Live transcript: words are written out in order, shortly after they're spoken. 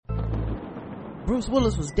Bruce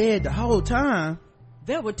Willis was dead the whole time.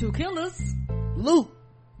 There were two killers. Luke,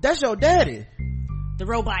 that's your daddy. The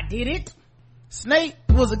robot did it. Snake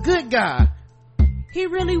was a good guy. He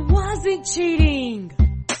really wasn't cheating.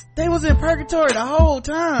 They was in purgatory the whole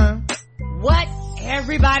time. What?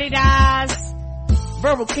 Everybody dies.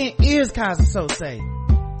 Verbal Kent is Kaiser Sose.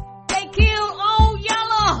 They killed Old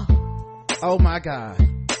Yeller. Oh my god.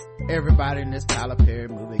 Everybody in this Tyler Perry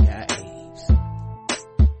movie got AIDS.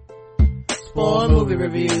 Spoil movie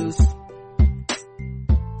reviews.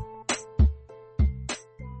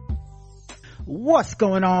 What's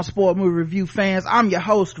going on, Sport Movie Review fans? I'm your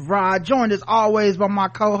host, Rod, joined as always by my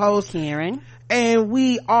co-host, Karen. And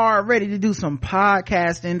we are ready to do some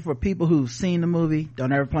podcasting for people who've seen the movie,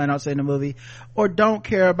 don't ever plan on seeing the movie, or don't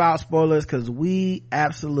care about spoilers, because we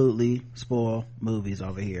absolutely spoil movies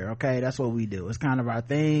over here, okay? That's what we do. It's kind of our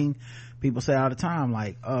thing. People say all the time,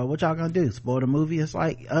 like, what y'all gonna do? Spoil the movie? It's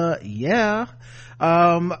like, yeah.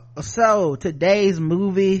 So today's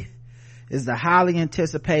movie is the highly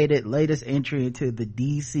anticipated latest entry into the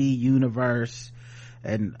DC universe,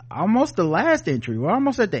 and almost the last entry. We're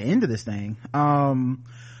almost at the end of this thing,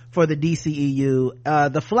 for the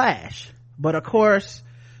DCEU, The Flash. But of course,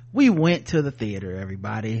 we went to the theater,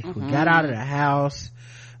 everybody. We got out of the house,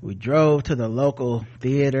 we drove to the local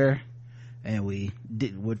theater, and we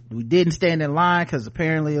didn't stand in line, because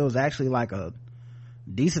apparently it was actually like a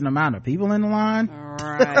decent amount of people in the line.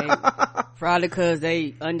 Right. Probably because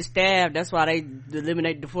they understaffed. That's why they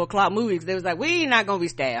eliminated the 4 o'clock movies. They was like, we not gonna be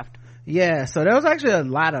staffed. Yeah, so there was actually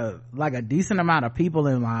a decent amount of people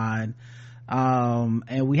in line,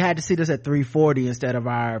 and we had to see this at 3:40 instead of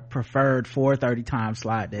our preferred 4:30 time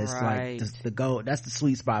slot. That's right. Like the goal. That's the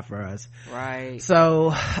sweet spot for us. Right.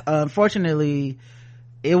 So unfortunately,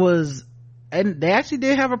 it was, and they actually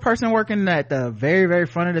did have a person working at the very, very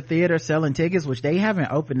front of the theater selling tickets, which they haven't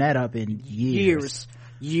opened that up in years.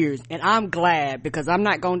 And I'm glad, because I'm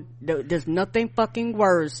not going, there's nothing fucking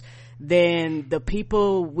worse than the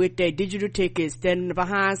people with their digital tickets standing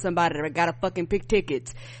behind somebody that gotta fucking pick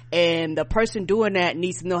tickets, and the person doing that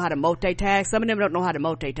needs to know how to multitask. Some of them don't know how to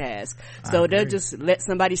multitask, so they'll just let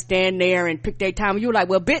somebody stand there and pick their time. You're like,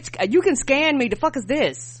 well bitch, you can scan me, the fuck is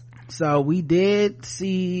this? So we did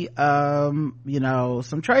see some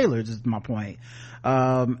trailers, is my point.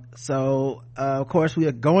 Of course we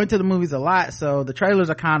are going to the movies a lot, so the trailers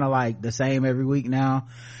are kind of like the same every week now,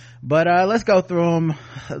 but let's go through them.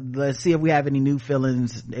 Let's see if we have any new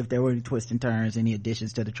feelings, if there were any twists and turns, any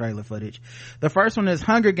additions to the trailer footage. The first one is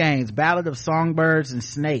Hunger Games: Ballad of Songbirds and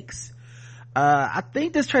Snakes. I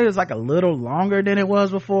think this trailer is like a little longer than it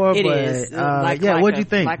was before. It but is. What'd you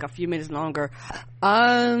think? Like a few minutes longer.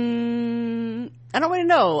 I don't really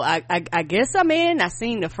know. I guess I'm in. I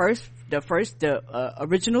seen the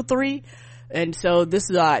original 3, and so this is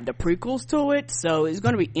the prequels to it, so it's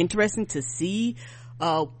going to be interesting to see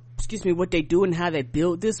what they do and how they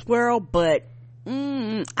build this world. But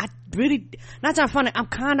I really, not trying to funny, I'm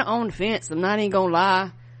kind of on the fence. I'm not even gonna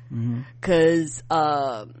lie, because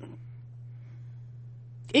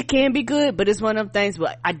it can be good, but it's one of them things.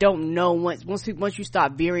 But I don't know once you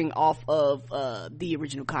start veering off of the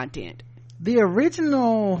original content. The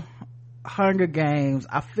original Hunger Games,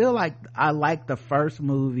 I feel like I like the first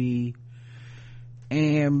movie,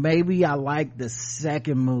 and maybe I like the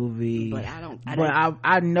second movie, but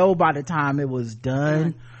I know by the time it was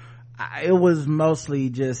done, it was mostly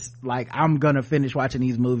just like, I'm gonna finish watching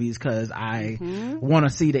these movies because I want to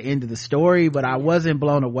see the end of the story, but I wasn't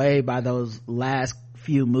blown away by those last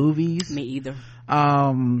few movies. Me either.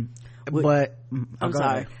 But I'm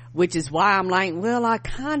sorry. Which is why I'm like, well, I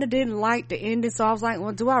kind of didn't like the ending, so I was like,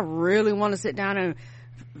 well, do I really want to sit down and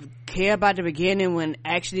care about the beginning when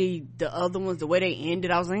actually the other ones, the way they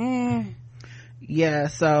ended, I was like, eh. Yeah,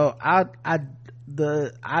 so I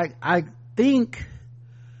think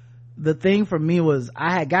the thing for me was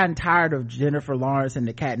I had gotten tired of Jennifer Lawrence and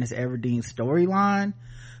the Katniss Everdeen storyline.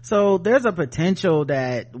 So there's a potential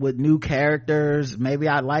that with new characters, maybe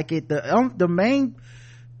I like it. The main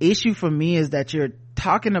issue for me is that you're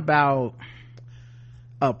talking about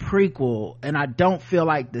a prequel, and I don't feel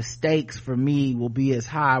like the stakes for me will be as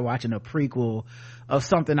high watching a prequel of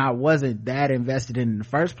something I wasn't that invested in the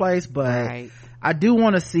first place. But right. I do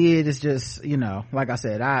want to see it. It's just, like I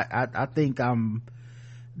said, I think I'm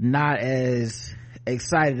not as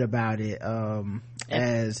excited about it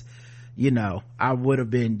as I would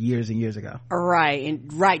have been years and years ago. Right.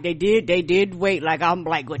 They did wait, like, I'm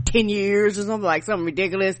like, what, 10 years or something, like something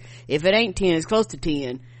ridiculous. If it ain't 10, it's close to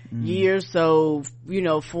 10 years. So,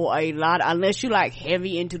 for a lot, unless you like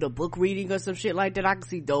heavy into the book reading or some shit like that, I can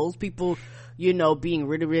see those people, being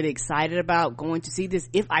really, really excited about going to see this.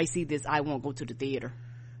 If I see this, I won't go to the theater.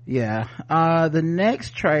 Yeah. The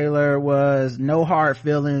next trailer was No Hard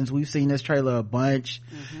Feelings. We've seen this trailer a bunch.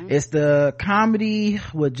 It's the comedy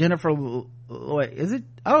with Jennifer, wait, is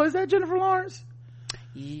that Jennifer Lawrence?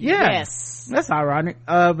 Yeah. Yes. That's ironic.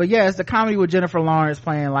 But yeah, it's the comedy with Jennifer Lawrence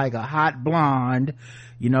playing like a hot blonde.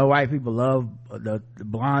 White people love the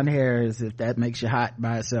blonde hairs if that makes you hot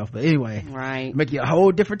by itself. But anyway, right. Make you a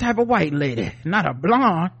whole different type of white lady, not a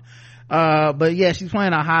blonde. But yeah, she's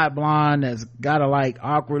playing a hot blonde that's gotta like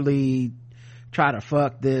awkwardly try to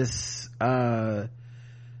fuck this,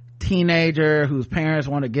 teenager whose parents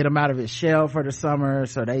want to get him out of his shell for the summer.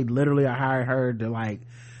 So they literally are hiring her to like,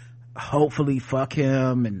 hopefully fuck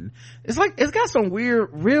him. And it's got some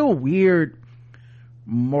real weird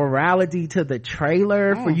morality to the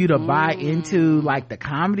trailer for you to buy into like the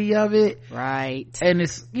comedy of it, right? And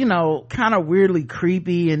it's kind of weirdly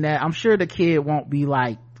creepy in that I'm sure the kid won't be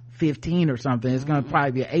like 15 or something. It's gonna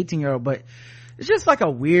probably be an 18-year-old, but it's just like a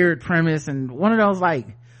weird premise and one of those like,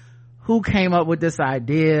 who came up with this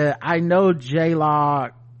idea? I know J-Law,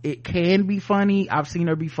 it can be funny. I've seen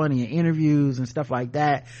her be funny in interviews and stuff like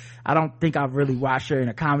that. I don't think I've really watched her in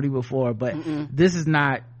a comedy before, but this is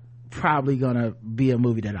not probably gonna be a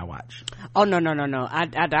movie that I watch. Oh no. I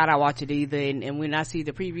doubt I watch it either. And when I see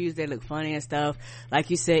the previews, they look funny and stuff. Like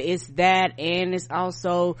you said, it's that, and it's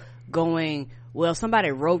also going, well, somebody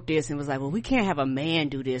wrote this and was like, well, we can't have a man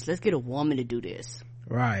do this. Let's get a woman to do this.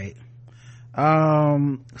 Right.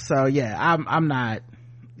 So yeah, I'm not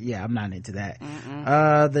into that.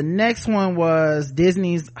 The next one was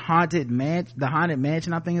Disney's the Haunted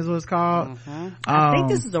Mansion, I think is what it's called. I think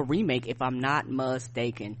this is a remake if I'm not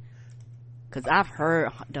mistaken, because I've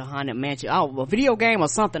heard the Haunted Mansion, a video game or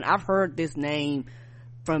something. I've heard this name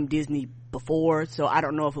from Disney before, so I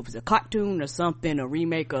don't know if it was a cartoon or something, a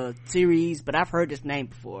remake or series, but I've heard this name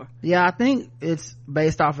before. Yeah, I think it's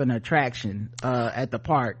based off an attraction at the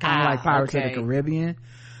park, kind of like Pirates of the Caribbean.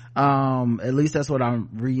 At least that's what I'm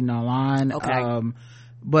reading online. Okay.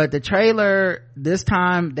 But the trailer this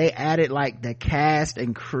time, they added like the cast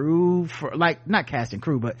and crew for like, not cast and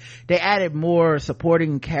crew, but they added more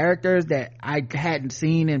supporting characters that I hadn't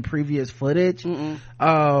seen in previous footage. And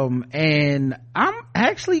I'm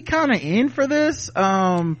actually kind of in for this.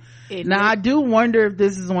 Now I do wonder if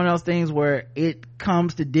this is one of those things where it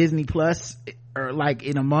comes to Disney Plus or like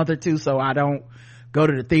in a month or two, so I don't go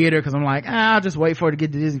to the theater because I'm like, I'll just wait for it to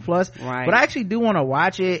get to Disney Plus. Right. But I actually do want to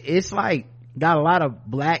watch it. It's like got a lot of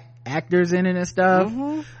black actors in it and stuff.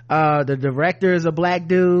 The director is a black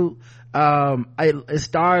dude. It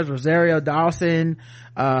stars Rosario Dawson,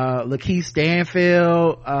 Lakeith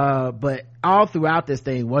Stanfield, but all throughout this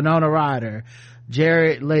thing, Winona Ryder,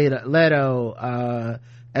 Jared Leto,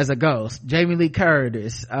 as a ghost, Jamie Lee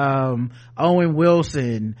Curtis, Owen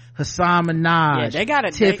Wilson, Hassan Minaj, they got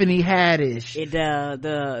Tiffany Haddish.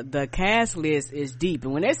 The cast list is deep,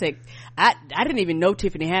 and when they say, I didn't even know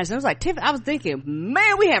Tiffany Haddish. I was like, I was thinking,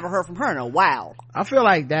 man, we haven't heard from her in a while. I feel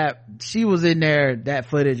like that she was in there, that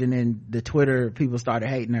footage, and then the Twitter people started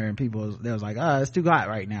hating her, and they was like, it's too hot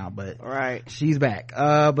right now, but right, she's back.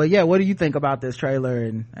 But yeah, what do you think about this trailer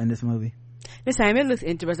and this movie? The same, it looks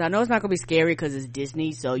interesting. I know it's not gonna be scary because it's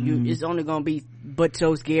Disney, so it's only gonna be but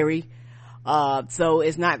so scary. So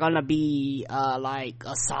it's not gonna be like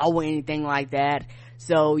a Saw or anything like that.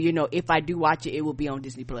 So if I do watch it, it will be on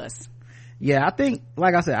Disney Plus. Yeah, I think,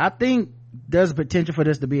 like I said, there's potential for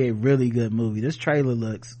this to be a really good movie. This trailer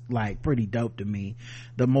looks like pretty dope to me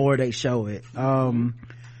the more they show it.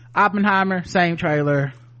 Oppenheimer, same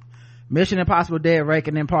trailer. Mission Impossible Dead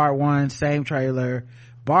Reckoning Part 1, same trailer.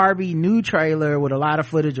 Barbie, new trailer with a lot of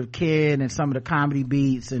footage of Ken and some of the comedy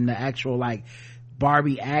beats and the actual like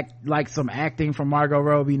Barbie act, like some acting from Margot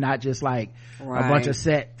Robbie, not just like a bunch of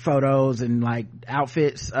set photos and like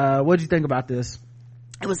outfits. What'd you think about this?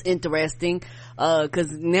 It was interesting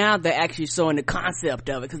because now they're actually showing the concept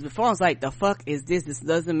of it, because before I was like, the fuck is this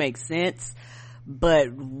doesn't make sense.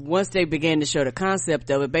 But once they began to show the concept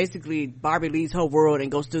of it, basically Barbie leaves her world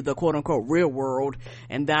and goes to the quote unquote real world,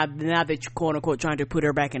 and now they're quote unquote trying to put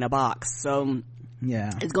her back in a box. So yeah,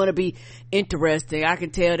 it's going to be interesting. I can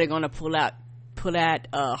tell they're going to pull out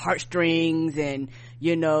heartstrings, and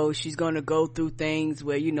she's going to go through things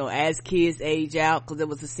where as kids age out, because there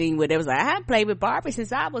was a scene where they was like, I haven't played with Barbie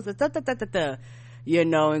since I was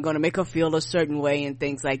and going to make her feel a certain way and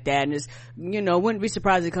things like that. And it's, wouldn't be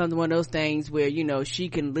surprised if it comes to one of those things where, she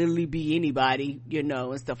can literally be anybody,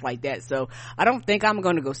 and stuff like that. So I don't think I'm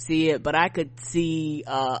going to go see it, but I could see,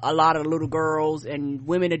 a lot of little girls and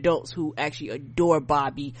women adults who actually adore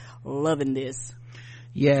Barbie loving this.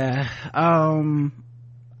 Yeah.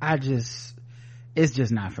 it's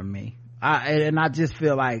just not for me. I just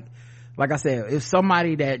feel like I said, if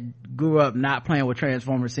somebody that grew up not playing with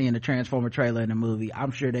Transformers seeing the Transformer trailer in the movie,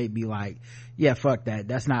 I'm sure they'd be like, yeah, fuck that,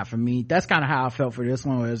 that's not for me. That's kind of how I felt for this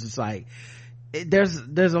one, where it's just like there's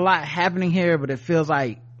a lot happening here, but it feels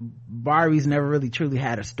like Barbie's never really truly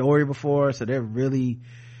had a story before, so they're really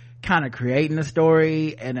kind of creating a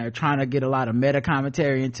story, and they're trying to get a lot of meta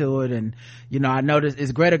commentary into it. And I noticed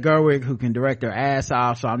it's Greta Gerwig who can direct her ass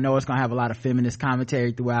off, so I know it's gonna have a lot of feminist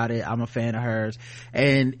commentary throughout it. I'm a fan of hers,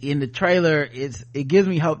 and in the trailer it gives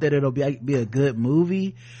me hope that it'll be a good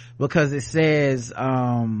movie, because it says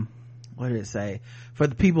what did it say, for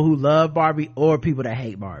the people who love Barbie or people that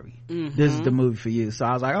hate Barbie, this is the movie for you. So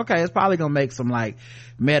I was like, okay, it's probably gonna make some like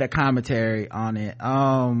meta commentary on it.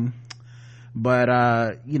 But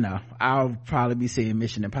I'll probably be seeing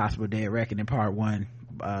Mission Impossible Dead Reckoning Part 1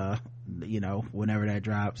 whenever that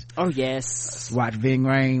drops. Oh yes, watch Ving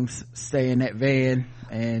Rhames stay in that van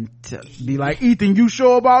and be like, Ethan, you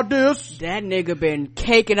sure about this? That nigga been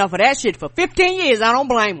caking off of that shit for 15 years. I don't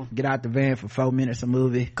blame him. Get out the van for 4 minutes of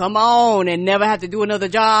movie, come on, and never have to do another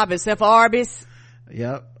job except for Arby's.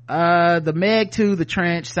 Yep. The Meg 2 The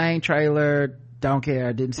Trench, same trailer, don't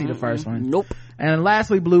care, didn't see the first one. Nope. And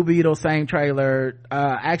lastly, Blue Beetle, same trailer.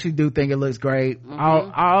 I actually do think it looks great.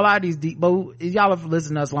 All of these but y'all have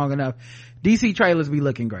listened to us long enough, DC trailers be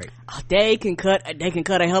looking great. They can cut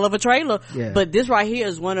a hell of a trailer. Yeah. But this right here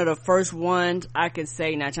is one of the first ones I can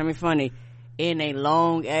say, not trying to be funny, in a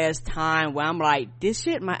long ass time where I'm like, this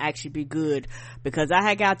shit might actually be good, because I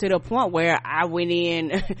had got to the point where I went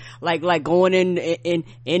in like going in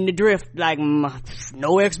the drift, like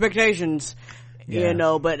no expectations. Yeah.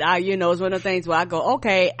 But it's one of the things where I go,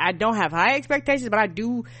 okay, I don't have high expectations, but I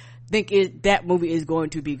do think that movie is going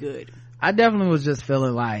to be good. I definitely was just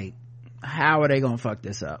feeling like, how are they gonna fuck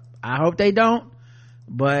this up? I hope they don't,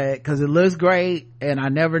 but because it looks great, and I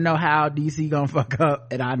never know how DC gonna fuck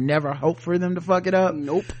up, and I never hope for them to fuck it up.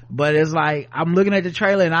 Nope. But it's like, I'm looking at the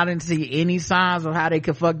trailer and I didn't see any signs of how they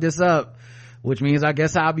could fuck this up, which means I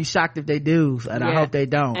guess I'll be shocked if they do, and I hope they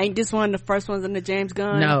don't. Ain't this one of the first ones in the James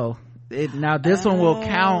Gunn? No. Now this one will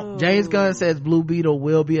count. James Gunn says Blue Beetle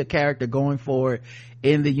will be a character going forward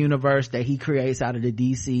in the universe that he creates out of the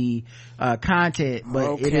DC content,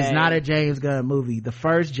 but it is not a James Gunn movie. The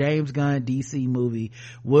first James Gunn DC movie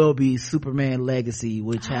will be Superman Legacy,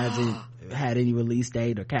 which hasn't had any release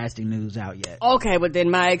date or casting news out yet. Okay, but then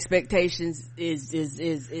my expectations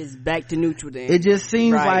is back to neutral then. It just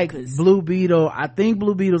seems like Blue Beetle, I think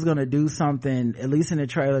Blue Beetle's gonna do something, at least in the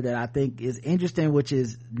trailer, that I think is interesting, which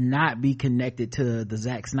is not be connected to the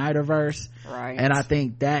Zack Snyder verse. Right. And I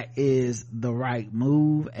think that is the right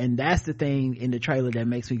move, and that's the thing in the trailer that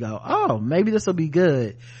makes me go, oh, maybe this will be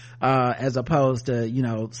good, as opposed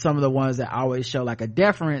to some of the ones that always show like a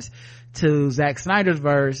deference to Zack Snyder's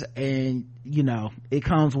verse, and it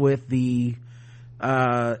comes with the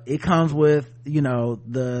the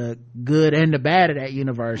good and the bad of that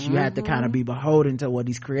universe. You have to kind of be beholden to what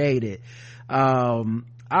he's created. All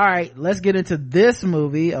right, let's get into this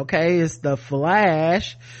movie. Okay, it's The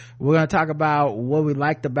Flash. We're gonna talk about what we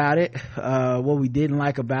liked about it, what we didn't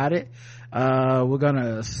like about it. We're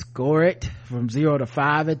gonna score it from 0 to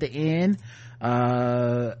 5 at the end,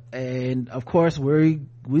 and of course we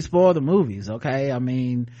spoil the movies. Okay, I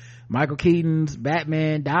mean, Michael Keaton's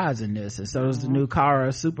Batman dies in this, and so does the new Kara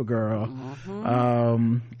Supergirl.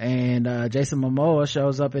 And Jason Momoa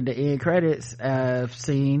shows up in the end credits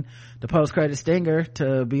scene, the post-credit stinger,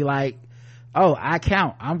 to be like, oh, I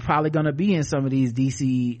count, I'm probably gonna be in some of these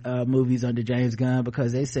DC movies under James Gunn,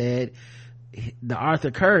 because they said the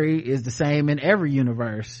Arthur Curry is the same in every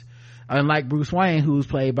universe, unlike Bruce Wayne, who's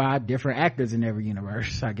played by different actors in every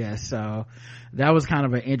universe, I guess. So that was kind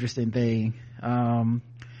of an interesting thing.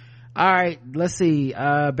 All right, let's see.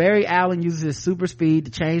 Barry Allen uses his super speed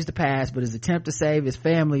to change the past, but his attempt to save his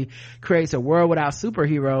family creates a world without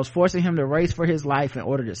superheroes, forcing him to race for his life in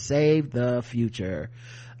order to save the future.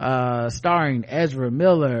 Starring Ezra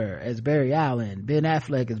Miller as Barry Allen, Ben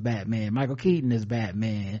Affleck as Batman, Michael Keaton as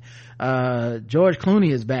Batman, George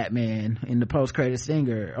Clooney as Batman in the post-credit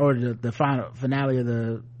stinger, or the final finale of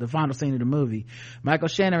the final scene of the movie. Michael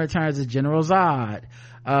Shannon returns as General Zod.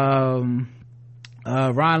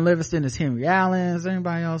 Ron Livingston is Henry Allen. Is there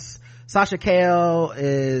anybody else? Sasha Cale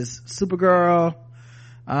is Supergirl.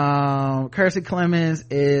 Kiersey Clemens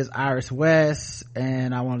is Iris West,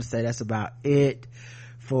 and I want to say that's about it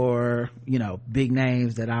for big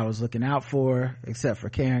names that I was looking out for, except for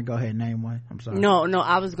Karen. Go ahead and name one. I'm sorry. No,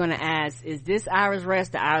 I was gonna ask, is this Iris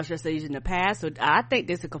West the Iris West they used in the past? So I think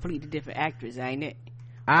this is a completely different actress, ain't it?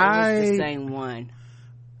 Or it's the same one.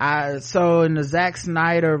 So in the Zack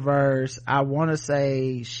Snyder verse, I want to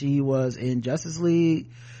say she was in Justice League,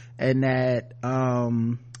 and that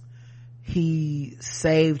he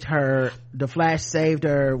saved her, the Flash saved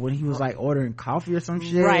her when he was like ordering coffee or some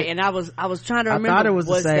shit, right? And I was trying to remember, I thought it was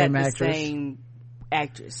the same that actress. The same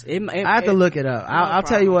actress. I have to look it up. I'll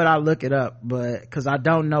tell you what, I'll look it up, but because I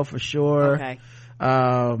don't know for sure. Okay.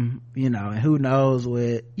 And who knows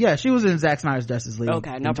she was in Zack Snyder's Justice League.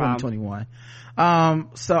 Okay, no in problem. 2021.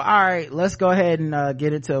 So all right, let's go ahead and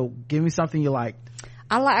get into, give me something you liked.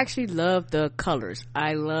 I actually love the colors.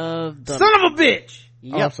 I love the son of a bitch.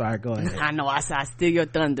 Yep. Oh, I'm sorry, go ahead. I know, I steal your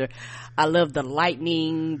thunder. I love the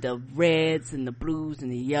lightning, the reds and the blues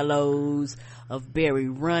and the yellows of Barry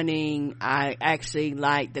running. I actually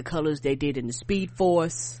like the colors they did in the Speed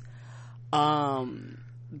Force. And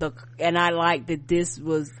I like that this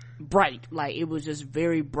was bright, like it was just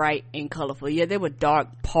very bright and colorful. Yeah, there were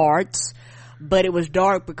dark parts, but it was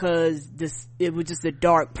dark because it was just a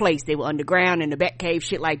dark place. They were underground in the Batcave,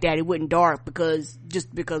 shit like that. It wasn't dark because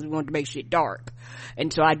we wanted to make shit dark.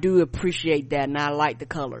 And so I do appreciate that, and I like the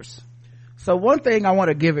colors. So one thing I want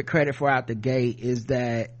to give it credit for out the gate is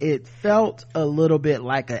that it felt a little bit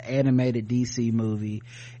like an animated DC movie,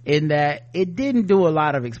 in that it didn't do a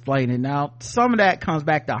lot of explaining. Now, some of that comes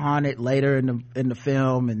back to haunt it later in the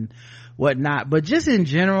film and whatnot, but just in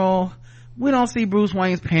general, we don't see Bruce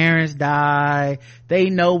Wayne's parents die. We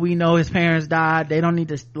know his parents died. They don't need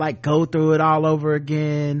to like go through it all over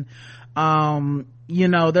again.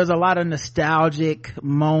 There's a lot of nostalgic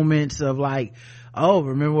moments of like, oh,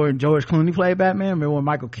 remember when George Clooney played Batman? Remember when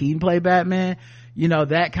Michael Keaton played Batman?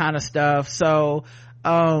 That kind of stuff. So,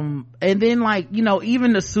 and then like,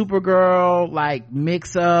 even the Supergirl like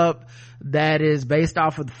mix up that is based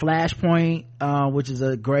off of the Flashpoint, which is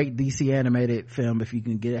a great DC animated film. If you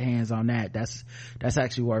can get hands on that, that's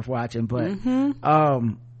actually worth watching. But,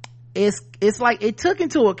 it's like it took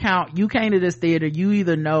into account, you came to this theater, you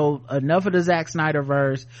either know enough of the Zack Snyder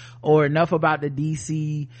verse or enough about the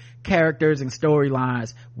DC characters and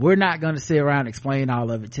storylines. We're not going to sit around and explain all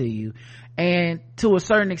of it to you, and to a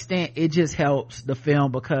certain extent it just helps the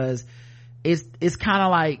film, because it's kind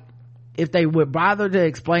of like, if they would bother to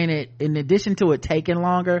explain it, in addition to it taking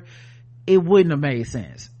longer, it wouldn't have made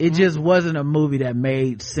sense. It just wasn't a movie that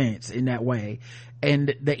made sense in that way.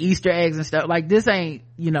 And the Easter eggs and stuff, like, this ain't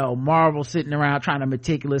Marvel sitting around trying to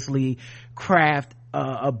meticulously craft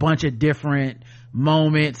a bunch of different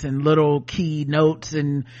moments and little key notes,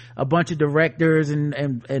 and a bunch of directors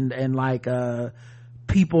and like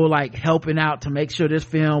people like helping out to make sure this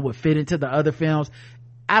film would fit into the other films.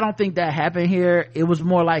 I don't think that happened here. It was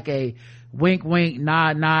more like a wink wink,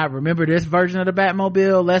 nod nod, remember this version of the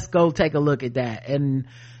Batmobile, let's go take a look at that. And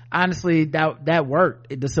honestly, that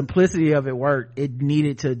worked. The simplicity of it worked. It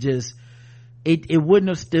needed to just, it wouldn't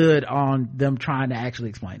have stood on them trying to actually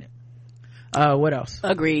explain it. What else?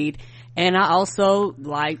 Agreed. And I also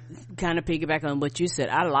like, kind of piggyback on what you said,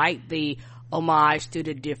 I like the homage to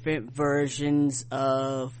the different versions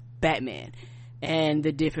of Batman and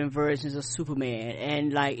the different versions of Superman,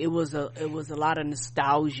 and like it was a lot of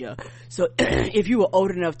nostalgia. So if you were old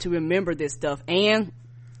enough to remember this stuff, and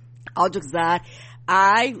all jokes aside,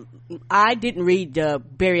 I didn't read the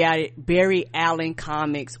Barry Allen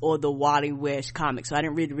comics or the Wally West comics, so I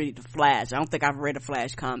didn't read the Flash. I don't think I've read a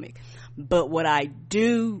Flash comic, but what I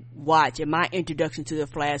do watch, and my introduction to the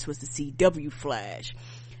Flash was the CW Flash.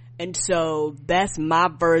 And so that's my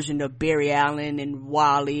version of Barry Allen and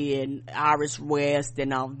Wally and Iris West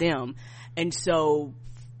and all them. And so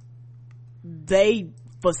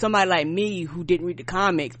for somebody like me who didn't read the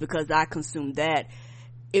comics, because I consumed that,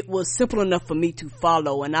 it was simple enough for me to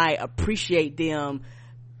follow, and I appreciate them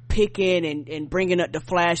picking and bringing up the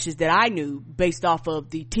flashes that I knew based off of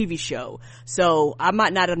the TV show. So I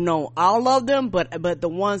might not have known all of them, but the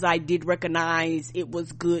ones I did recognize, it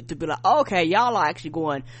was good to be like, okay, y'all are actually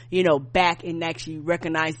going, back and actually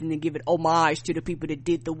recognizing and giving homage to the people that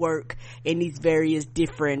did the work in these various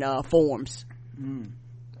different forms.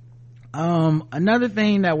 Another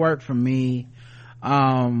thing that worked for me,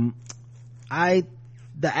 the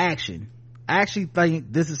action. I actually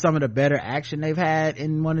think this is some of the better action they've had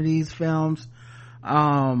in one of these films.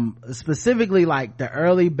 Specifically like the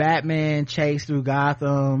early Batman chase through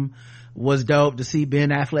Gotham was dope to see Ben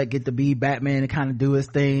Affleck get to be Batman and kind of do his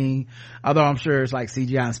thing. Although I'm sure it's like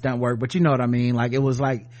CGI and stunt work, but you know what I mean? Like it was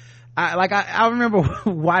like, I remember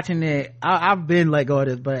watching it. I've been let go of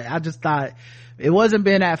this, but I just thought it wasn't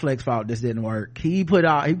Ben Affleck's fault this didn't work. He put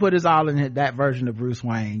his all in that version of Bruce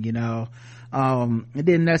Wayne, it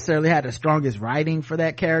didn't necessarily have the strongest writing for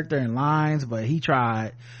that character and lines, but he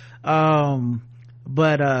tried.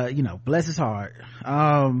 but you know, bless his heart.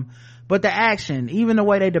 But the action, even the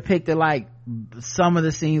way they depicted like some of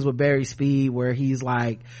the scenes with Barry Speed where he's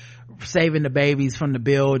like saving the babies from the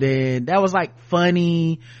building, that was like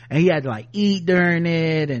funny, and he had to like eat during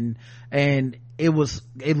it, and it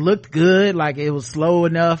looked good, like it was slow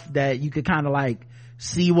enough that you could kind of like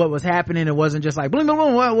see what was happening. It wasn't just like bling, bling,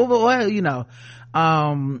 bling, what, you know.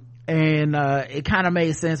 It kind of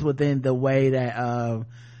made sense within the way that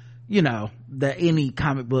you know, that any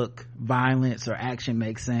comic book violence or action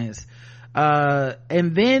makes sense.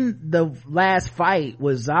 And then the last fight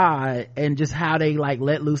was Zod, and just how they like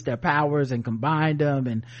let loose their powers and combined them,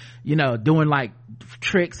 and you know, doing like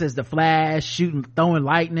tricks as the Flash, shooting, throwing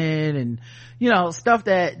lightning, and you know, stuff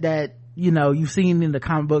that you know you've seen in the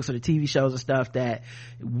comic books or the TV shows and stuff that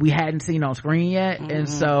we hadn't seen on screen yet. And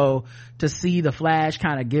so to see the Flash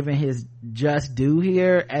kind of giving his just due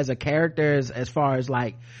here as a character, as far as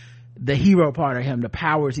like the hero part of him, the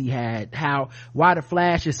powers he had, why the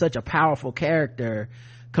Flash is such a powerful character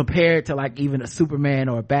compared to like even a Superman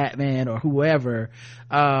or a Batman or whoever,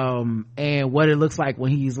 and what it looks like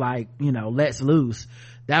when he's like, you know, lets loose.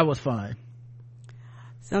 That was fun.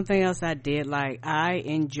 Something else I did like, I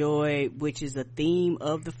enjoyed, which is a theme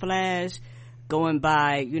of the Flash, going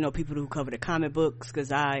by, you know, people who cover the comic books,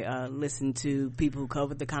 because I listen to people who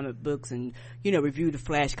cover the comic books and, you know, review the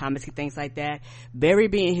Flash comics and things like that. Barry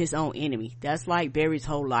being his own enemy, that's like Barry's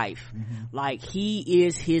whole life. Like, he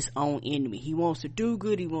is his own enemy. He wants to do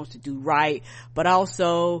good, he wants to do right, but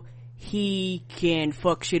also he can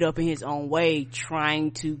fuck shit up in his own way,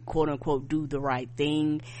 trying to quote unquote do the right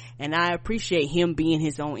thing. And I appreciate him being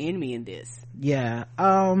his own enemy in this. Yeah,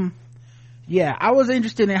 I was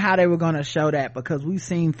interested in how they were going to show that, because we've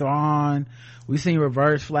seen Thrawn, we've seen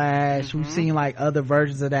Reverse Flash, we've seen like other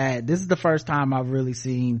versions of that. This is the first time I've really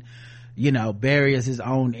seen, you know, Barry as his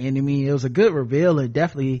own enemy. It was a good reveal, and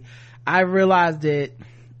definitely I realized it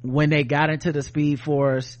when they got into the Speed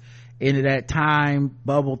Force, into that time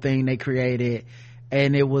bubble thing they created,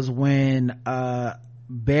 and it was when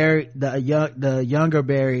Barry, the younger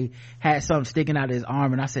Barry, had something sticking out of his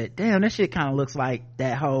arm, and I said, damn, that shit kind of looks like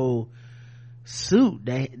that whole suit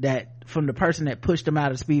that from the person that pushed him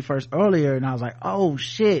out of Speed Force earlier. And I was like, oh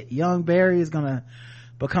shit, young Barry is gonna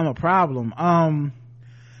become a problem.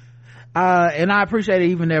 And I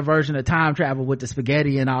appreciated even their version of time travel with the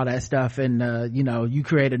spaghetti and all that stuff, and you know, you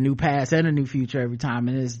create a new past and a new future every time,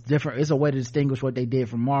 and it's different. It's a way to distinguish what they did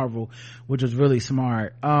from Marvel, which was really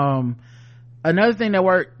smart. Another thing that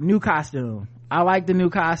worked, new costume. I like the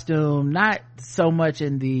new costume, not so much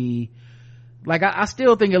in the, like, I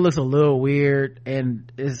still think it looks a little weird,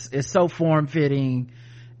 and it's so form-fitting,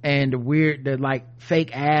 and weird, the like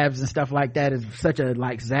fake abs and stuff like that is such a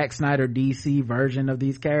like Zack Snyder DC version of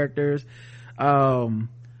these characters.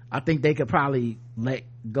 I think they could probably let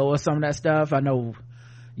go of some of that stuff. I know,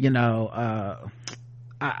 you know,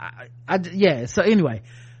 yeah, so anyway,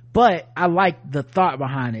 but I like the thought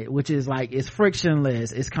behind it, which is like, it's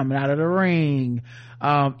frictionless, it's coming out of the ring.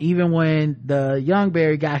 Even when the young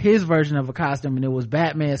Barry got his version of a costume, and it was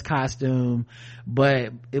Batman's costume,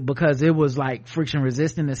 but because it was like friction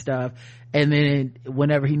resistant and stuff, and then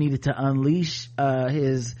whenever he needed to unleash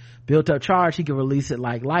his built up charge, he could release it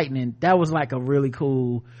like lightning. That was like a really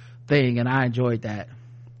cool thing, and I enjoyed that.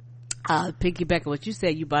 Piggyback on what you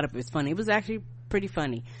said, you brought up, it's funny. It was actually pretty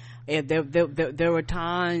funny. There were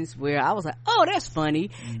times where I was like, oh, that's funny.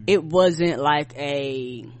 It wasn't like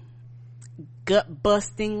a gut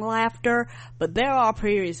busting laughter, but there are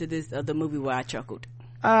periods of the movie where I chuckled.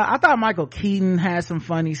 I thought Michael Keaton had some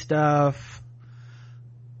funny stuff.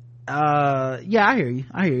 Yeah, I hear you.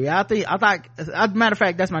 I thought, as a matter of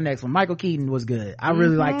fact, that's my next one. Michael Keaton was good. I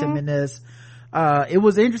really liked him in this. It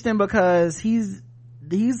was interesting because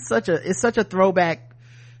it's such a throwback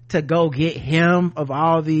to go get him of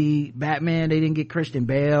all the Batman. They didn't get Christian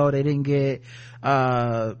Bale, they didn't even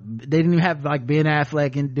have like Ben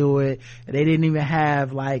Affleck and do it, they didn't even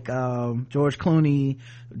have like George Clooney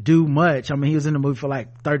do much. I mean, he was in the movie for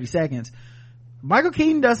like 30 seconds. Michael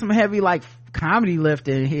Keaton does some heavy like comedy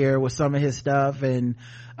lifting here with some of his stuff, and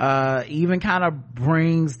even kind of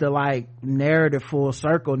brings the like narrative full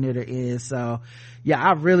circle near the end. So yeah,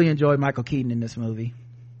 I really enjoyed Michael Keaton in this movie.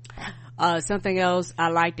 Something else I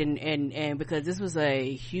liked, and because this was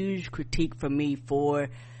a huge critique for me for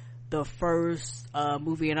the first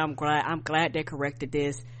movie, and I'm glad they corrected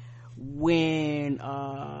this, when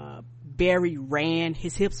Barry ran,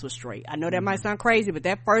 his hips were straight. I know that might sound crazy, but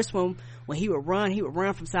that first one, when he would run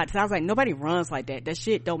from side to side. I was like, nobody runs like that. That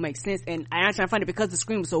shit don't make sense. And I actually find it because the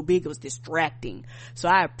screen was so big, it was distracting. So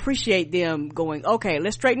I appreciate them going, okay,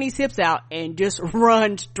 let's straighten these hips out and just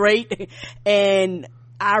run straight. And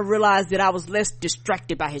I realized that I was less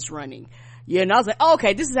distracted by his running. Yeah, and I was like, oh,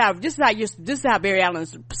 okay, this is how Barry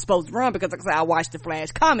Allen's supposed to run, because like I said, I watched the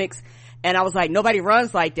Flash comics, and I was like, nobody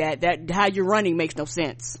runs like that. That how you're running makes no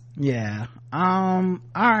sense. Yeah. All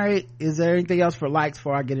right. Is there anything else for likes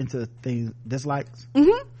before I get into things dislikes?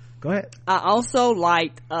 Go ahead. I also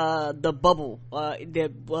liked the bubble,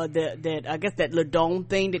 that I guess that little dome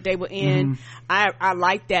thing that they were in. I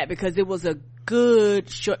liked that because it was a good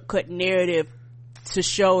shortcut narrative to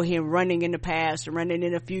show him running in the past and running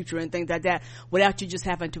in the future and things like that without you just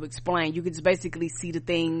having to explain. You can just basically see the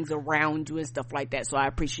things around you and stuff like that. So I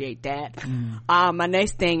appreciate that. My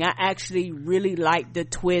next thing, I actually really like the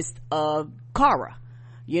twist of Kara,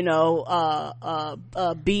 you know,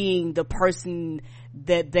 being the person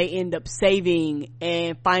that they end up saving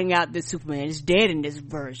and finding out that Superman is dead in this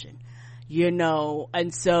version, you know.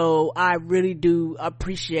 And so I really do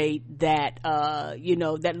appreciate that, you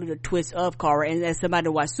know, that little twist of Kara. And as somebody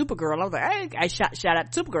who watched Supergirl, I was like, hey, I shout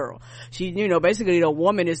out Supergirl. She, you know, basically the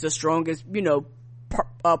woman is the strongest, you know,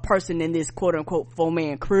 person in this quote unquote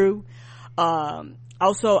 4-man crew.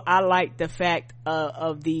 Also, I like the fact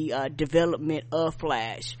of the development of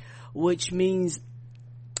Flash, which means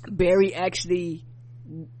Barry actually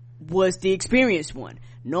was the experienced one.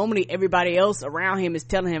 Normally everybody else around him is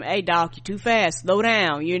telling him, hey doc, you're too fast, slow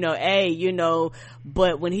down, you know, hey, you know.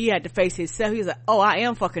 But when he had to face himself, he was like, oh, I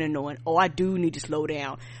am fucking annoying, oh, I do need to slow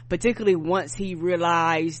down. Particularly once he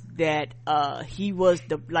realized that he was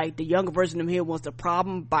the younger version of him was the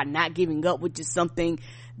problem by not giving up, which is something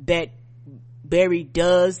that Barry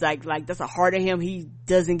does, like that's a heart of him. He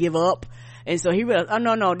doesn't give up. And so he realized, oh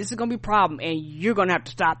no, this is gonna be a problem, and you're gonna have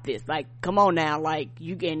to stop this. Like, come on now, like,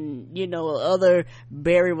 you can, you know. Other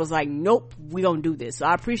Barry was like, nope, we gonna do this. So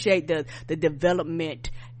I appreciate the development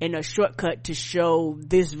and a shortcut to show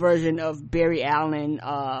this version of Barry Allen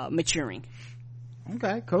maturing.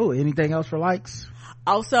 Okay, cool. Anything else for likes?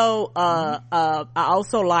 Also, I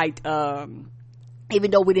also liked, even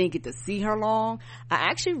though we didn't get to see her long, I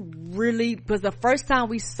actually really, because the first time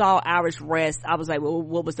we saw Iris Rest, I was like, well,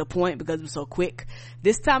 what was the point? Because it was so quick.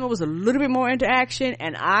 This time it was a little bit more interaction,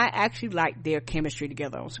 and I actually liked their chemistry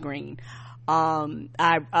together on screen.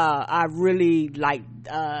 I really liked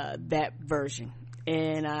that version,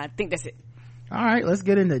 and I think that's it. All right, let's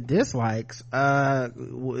get into dislikes.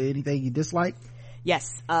 Anything you dislike?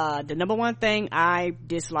 Yes. The number one thing I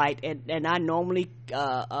disliked, and I normally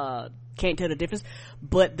can't tell the difference,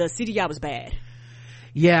 but the CGI was bad.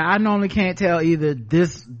 Yeah, I normally can't tell either.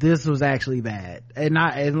 This was actually bad,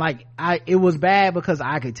 it was bad because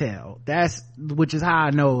I could tell. Which is how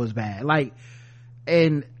I know it was bad. Like,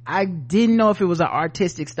 and I didn't know if it was an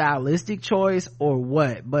artistic stylistic choice or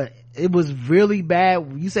what, but it was really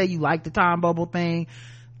bad. You say you like the time bubble thing,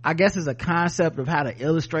 I guess it's a concept of how to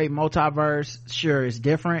illustrate multiverse. Sure, it's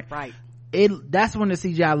different, right? That's when the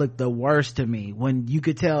CGI looked the worst to me, when you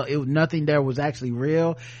could tell nothing there was actually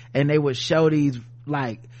real, and they would show these,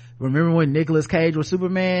 like, remember when Nicolas Cage was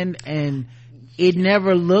Superman, and it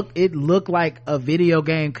looked like a video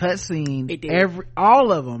game cutscene.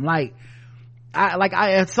 All of them, I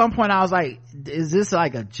at some point I was like, is this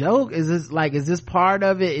like a joke? Is this part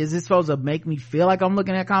of it? Is this supposed to make me feel like I'm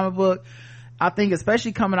looking at a comic book? I think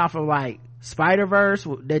especially coming off of like Spider-Verse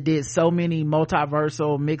that did so many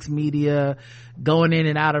multiversal mixed media, going in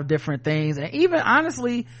and out of different things, and even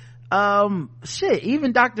honestly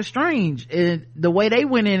even Doctor Strange, the way they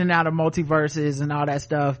went in and out of multiverses and all that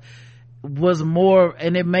stuff was more,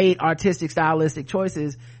 and it made artistic stylistic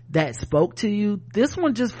choices that spoke to you. This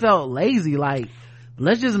one just felt lazy, like,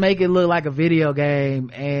 let's just make it look like a video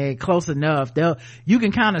game and close enough. You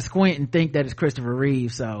can kind of squint and think that it's Christopher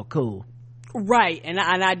Reeve, so cool. Right, and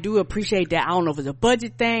I do appreciate that. I don't know if it's a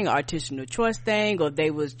budget thing, artisanal choice thing, or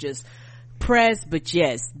they was just pressed, but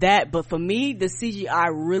yes, but for me, the CGI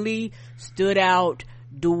really stood out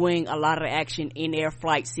doing a lot of action in air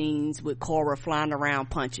flight scenes with Cora flying around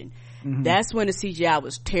punching. That's when the CGI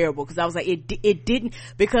was terrible, because I was like, it didn't,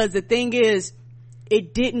 because the thing is,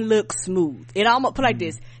 it didn't look smooth. It almost put like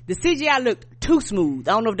this, the CGI looked too smooth.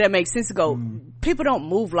 I don't know if that makes sense to go, people don't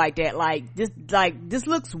move like that. This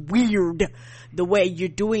looks weird the way you're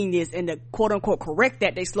doing this, and the quote unquote correct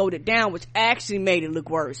that, they slowed it down, which actually made it look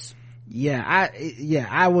worse.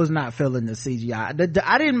 I was not feeling the CGI.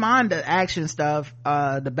 I didn't mind the action stuff.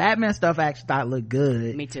 The Batman stuff actually thought looked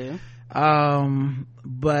good. Me too.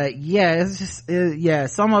 But yeah, it's just yeah,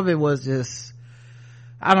 some of it was just,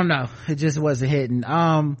 I don't know, it just wasn't hitting.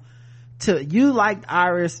 To you liked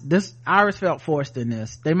Iris. Iris felt forced in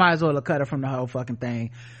this. They might as well have cut her from the whole fucking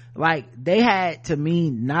thing. Like, they had, to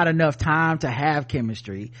me, not enough time to have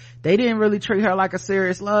chemistry. They didn't really treat her like a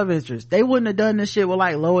serious love interest. They wouldn't have done this shit with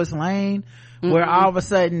like Lois Lane, where all of a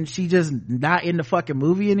sudden she just not in the fucking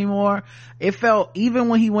movie anymore. It felt, even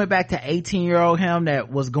when he went back to 18-year-old him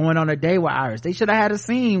that was going on a date with Iris, they should have had a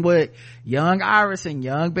scene with young Iris and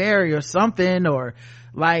young Barry or something, or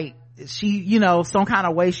like, she, you know, some kind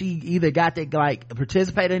of way she either got to like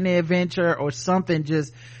participate in the adventure or something.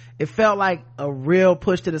 Just, it felt like a real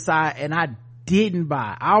push to the side, and I didn't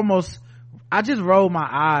buy. I just rolled my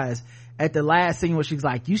eyes at the last scene where she's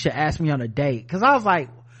like, you should ask me on a date, because I was like,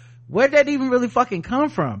 where'd that even really fucking come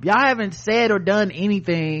from? Y'all haven't said or done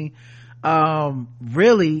anything.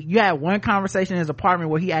 Really, you had one conversation in his apartment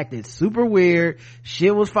where he acted super weird,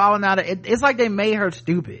 shit was falling out of it. It's like they made her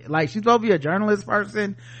stupid. Like, she's supposed to be a journalist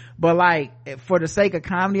person, but like, for the sake of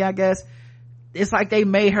comedy, I guess, it's like they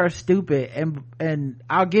made her stupid. And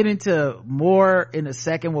I'll get into more in a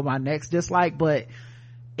second with my next dislike, but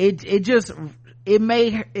it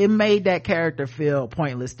made that character feel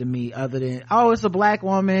pointless to me, other than, oh, it's a black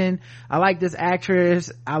woman, I like this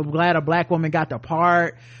actress, I'm glad a black woman got the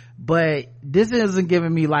part. But this isn't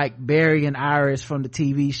giving me like Barry and Iris from the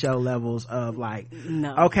TV show levels of like,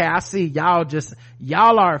 no, okay, I see y'all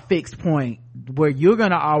are a fixed point where you're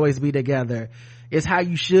gonna always be together. It's how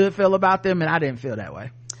you should feel about them, and I didn't feel that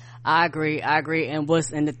way. I agree. And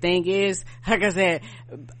the thing is, like I said,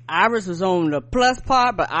 Iris was on the plus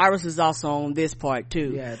part, but Iris is also on this part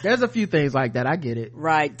too. Yeah, there's a few things like that. I get it.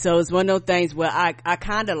 Right. So it's one of those things where I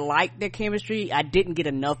kind of like the chemistry. I didn't get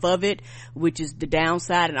enough of it, which is the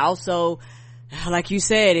downside. And also, like you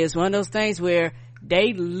said, it's one of those things where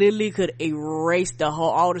they literally could erase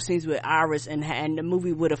all the scenes with Iris, and the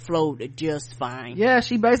movie would have flowed just fine. Yeah,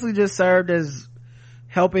 she basically just served as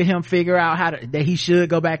helping him figure out that he should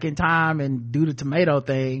go back in time and do the tomato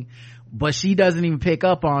thing, but she doesn't even pick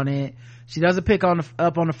up on it. She doesn't pick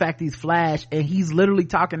up on the fact he's Flash, and he's literally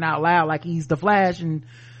talking out loud like he's the Flash. And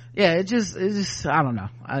yeah, it just I don't know,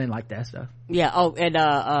 I didn't like that stuff. Yeah. Oh, and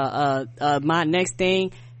my next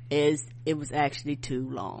thing is, it was actually too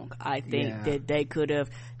long. I think that they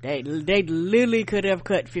literally could have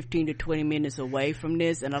cut 15 to 20 minutes away from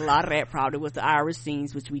this, and a lot of that probably was the Iris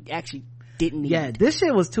scenes, which we actually didn't need. Yeah, this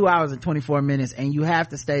shit was 2 hours and 24 minutes, and you have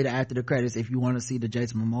to stay to after the credits if you want to see the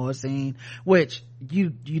Jason Momoa scene, which you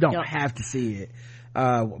don't have to see it.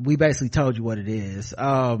 We basically told you what it is.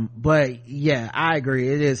 But yeah, I agree,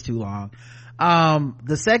 it is too long.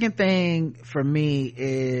 The second thing for me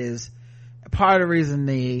is, part of the reason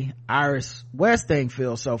the Iris West thing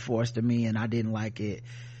feels so forced to me and I didn't like it,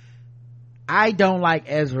 I don't like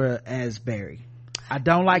Ezra as Barry. I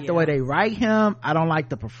don't like the way they write him. I don't like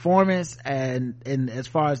the performance, and as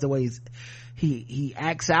far as the way he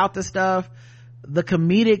acts out the stuff, the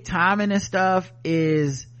comedic timing and stuff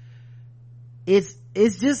it's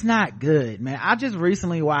just not good, man. I just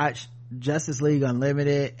recently watched Justice League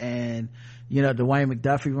Unlimited and, you know, the Dwayne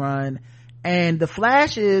McDuffie run, and the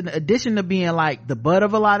Flash, in addition to being like the butt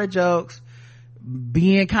of a lot of jokes,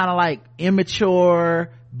 being kind of like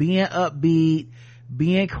immature, being upbeat,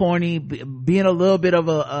 being corny, being a little bit of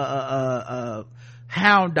a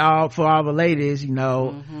hound dog for all the ladies, you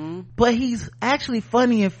know, but he's actually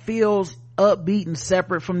funny and feels upbeat and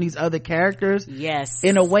separate from these other characters,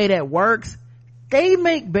 in a way that works. They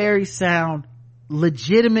make Barry sound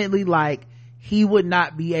legitimately like he would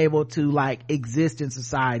not be able to like exist in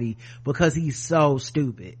society because he's so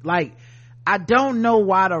stupid. Like, I don't know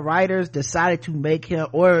why the writers decided to make him,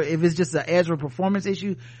 or if it's just an Ezra performance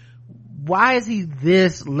issue, why is he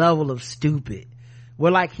this level of stupid,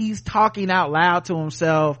 where like he's talking out loud to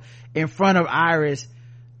himself in front of Iris,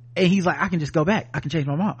 and he's like, I can just go back, I can change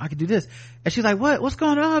my mom, I can do this. And she's like, what's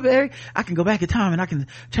going on, Barry? I can go back in time and I can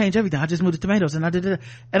change everything, I just moved the tomatoes and I did it.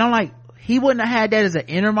 And I'm like, he wouldn't have had that as an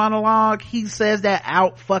inner monologue. He says that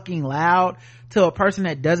out fucking loud to a person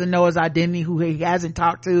that doesn't know his identity, who he hasn't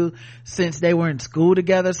talked to since they were in school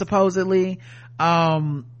together, supposedly.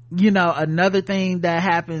 You know, another thing that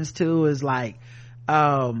happens too is like,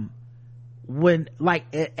 when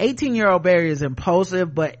like 18-year-old Barry is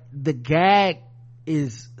impulsive, but the gag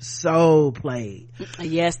is so played.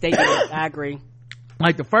 Yes, they did. I agree.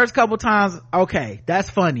 Like the first couple times, okay, that's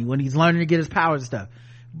funny when he's learning to get his powers and stuff.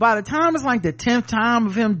 By the time it's like the 10th time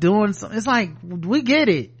of him doing something, it's like, we get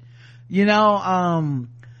it, you know.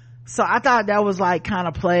 So I thought that was like kind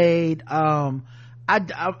of played. I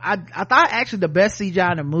thought actually the best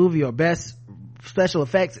CGI in the movie, or best special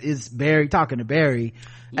effects is Barry talking to Barry.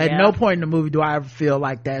 Yeah. At no point in the movie do I ever feel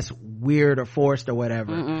like that's weird or forced or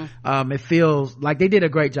whatever. It feels like they did a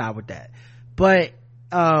great job with that. But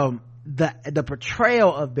the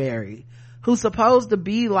portrayal of Barry, who's supposed to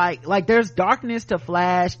be like there's darkness to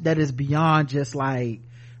Flash that is beyond just like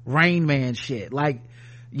Rain Man shit. Like,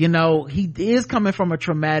 you know, he is coming from a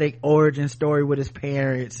traumatic origin story with his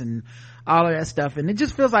parents and all of that stuff, and it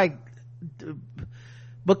just feels like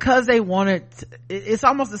because they wanted it's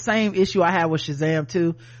almost the same issue I had with Shazam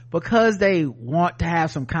too. Because they want to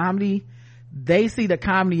have some comedy, they see the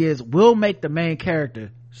comedy is we'll make the main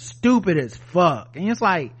character stupid as fuck, and it's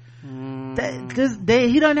like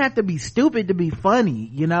he doesn't have to be stupid to be funny,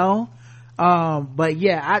 you know. But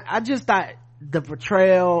yeah, I just thought the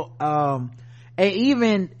portrayal and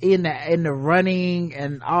even in the running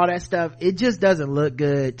and all that stuff, it just doesn't look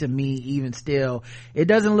good to me. Even still, it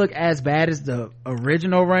doesn't look as bad as the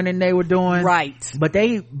original running they were doing, right? But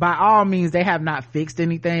they, by all means, they have not fixed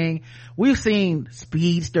anything. We've seen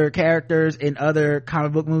speedster characters in other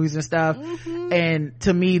comic book movies and stuff, and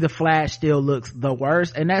to me the Flash still looks the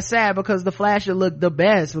worst, and that's sad because the Flash should look the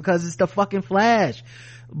best because it's the fucking Flash.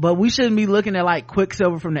 But we shouldn't be looking at like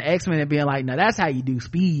Quicksilver from the X-Men and being like, no, that's how you do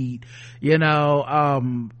speed, you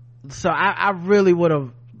know. So I really would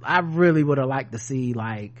have liked to see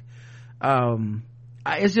like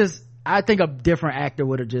it's just, I think a different actor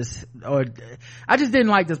would have just, or I just didn't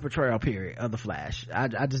like this portrayal period of the Flash.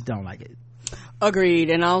 I just don't like it.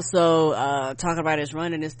 Agreed. And also talking about his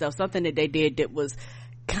running and stuff, something that they did that was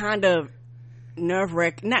kind of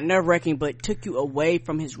not nerve-wracking, but took you away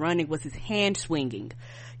from his running was his hand swinging.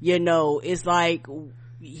 You know, it's like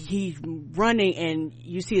he's running and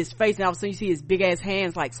you see his face and all of a sudden you see his big ass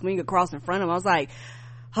hands like swing across in front of him. I was like,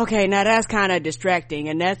 okay, now that's kind of distracting,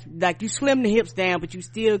 and that's like you slim the hips down but you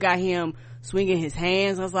still got him swinging his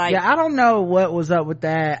hands. I was like, yeah, I don't know what was up with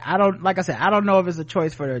that. I don't know if it's a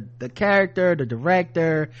choice for the character, the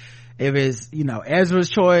director, if it's, you know, Ezra's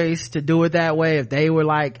choice to do it that way, if they were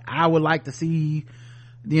like, I would like to see,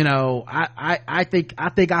 you know, I think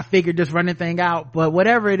I figured this running thing out, but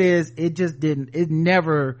whatever it is, it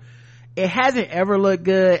hasn't ever looked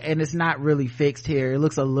good, and it's not really fixed here. It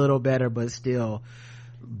looks a little better but still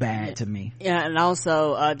bad to me. Yeah, and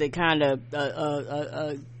also they kind of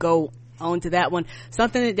go on to that one,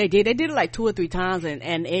 something that they did it like 2 or 3 times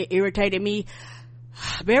and it irritated me.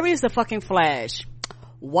 Barry is the fucking Flash.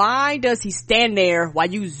 Why does he stand there while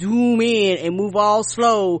you zoom in and move all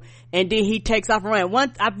slow and then he takes off and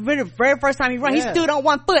run? I remember the very first time he ran, he stood on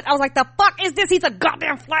 1 foot. I was like, the fuck is this? He's a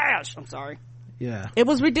goddamn Flash. I'm sorry. Yeah. It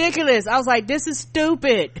was ridiculous. I was like, this is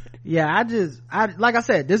stupid. Yeah, I like I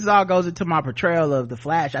said, this all goes into my portrayal of the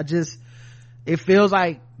Flash. It feels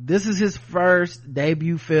like this is his first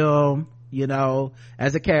debut film, you know,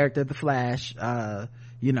 as a character, the Flash,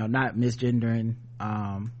 you know, not misgendering,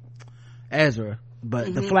 Ezra,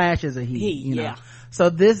 but the Flash is a he, you know.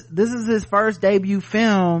 So this is his first debut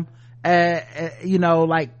film, you know,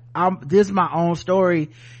 like this is my own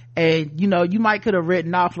story, and you know, you might could have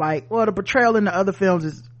written off like, well, the portrayal in the other films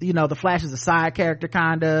is, you know, the Flash is a side character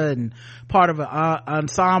kinda and part of an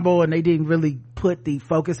ensemble, and they didn't really put the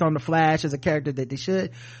focus on the Flash as a character that they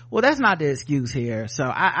should. Well, that's not the excuse here. So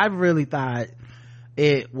I really thought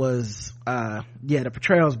it was the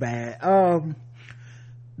portrayal's bad.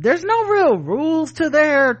 There's no real rules to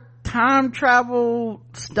their time travel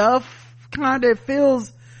stuff. Kind of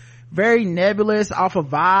feels very nebulous off of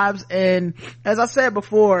vibes, and as I said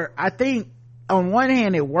before, I think on one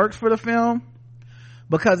hand it works for the film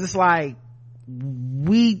because it's like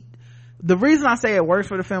the reason I say it works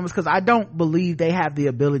for the film is because I don't believe they have the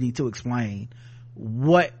ability to explain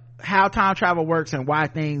how time travel works and why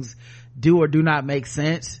things do or do not make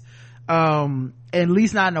sense, at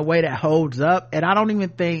least not in a way that holds up. And I don't even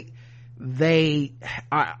think they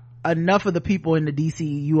are, enough of the people in the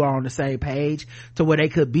DCEU are on the same page to where they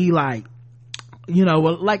could be like, you know,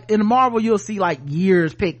 like in Marvel you'll see like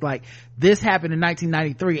years picked, like this happened in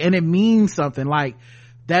 1993 and it means something, like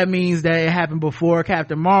that means that it happened before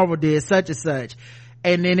Captain Marvel did such and such,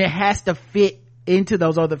 and then it has to fit into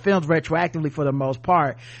those other films retroactively for the most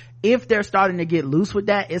part. If they're starting to get loose with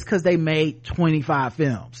that, it's because they made 25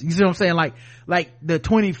 films. You see what I'm saying? Like the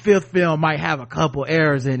 25th film might have a couple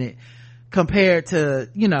errors in it compared to,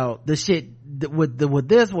 you know, the shit with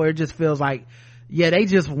this, where it just feels like, yeah, they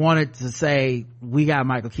just wanted to say we got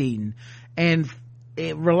Michael Keaton, and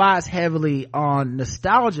it relies heavily on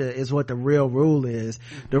nostalgia is what the real rule is.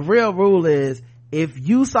 The real rule is if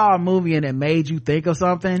you saw a movie and it made you think of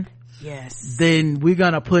something, yes, then we're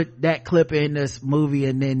gonna put that clip in this movie,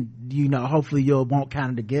 and then, you know, hopefully you won't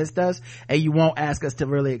count it against us and you won't ask us to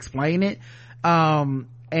really explain it.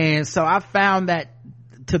 And so I found that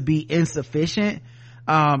to be insufficient,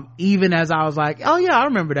 even as I was like, oh yeah, I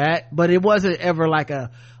remember that, but it wasn't ever like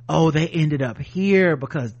oh, they ended up here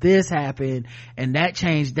because this happened and that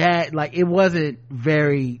changed that. Like, it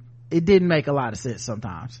didn't make a lot of sense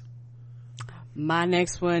sometimes. My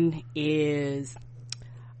next one is,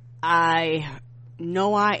 I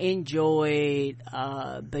know I enjoyed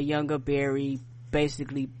the younger Barry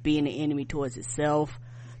basically being an enemy towards himself,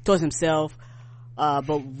 but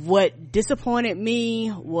what disappointed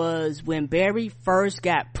me was when Barry first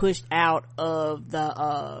got pushed out of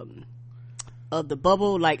the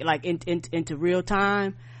bubble, like into real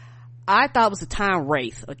time. I thought it was a time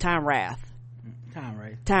wraith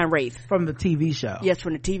from the TV show. Yes,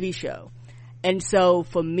 from the TV show. And so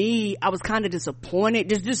for me, I was kind of disappointed.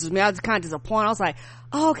 This is me. I was kind of disappointed. I was like,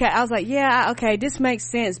 oh, okay. I was like, yeah, okay, this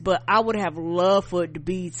makes sense, but I would have loved for it to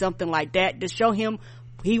be something like that to show him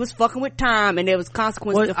he was fucking with time and there was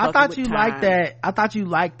consequences to fucking with time. I thought you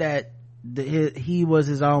liked that he was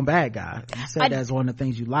his own bad guy. You said that's one of the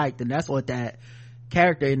things you liked, and that's what that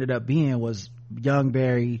character ended up being, was young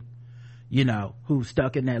Barry, who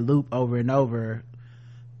stuck in that loop over and over.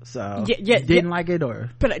 So didn't like it,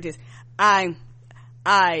 or put it like this, I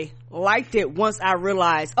liked it once I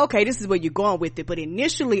realized, okay, this is where you're going with it, but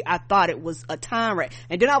initially I thought it was a time wreck,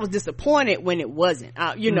 and then I was disappointed when it wasn't.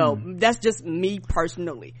 That's just me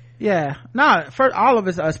personally. Yeah, no, for all of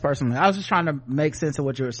us personally, I was just trying to make sense of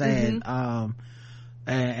what you were saying,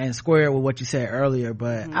 and square it with what you said earlier,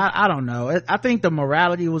 but I don't know. I think the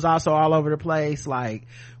morality was also all over the place, like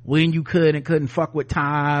when you could and couldn't fuck with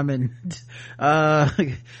time, and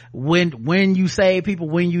when you save people,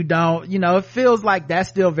 when you don't. It feels like that's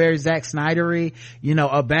still very Zack Snyder-y,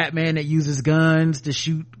 a Batman that uses guns to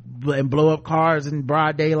shoot and blow up cars in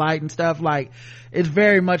broad daylight and stuff. Like, it's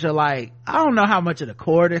very much I don't know how much of the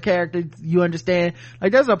core of the character you understand.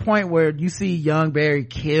 Like, there's a point where you see young Barry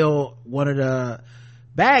kill one of the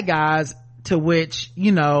bad guys, to which,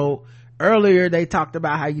 earlier they talked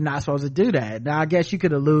about how you're not supposed to do that. Now I guess you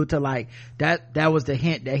could allude to like that was the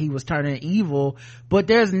hint that he was turning evil, but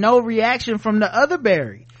there's no reaction from the other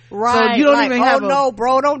Barry. Right. So you don't even have no,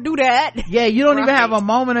 bro, don't do that. Yeah, you don't even have a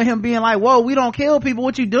moment of him being like, whoa, we don't kill people,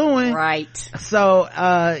 what you doing? Right. So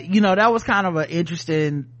that was kind of an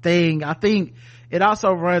interesting thing. I think it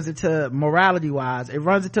also runs into, morality wise, it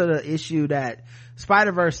runs into the issue that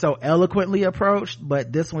Spider-Verse so eloquently approached,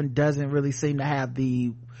 but this one doesn't really seem to have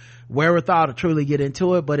the wherewithal to truly get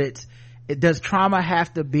into it. But does trauma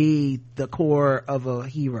have to be the core of a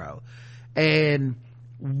hero? And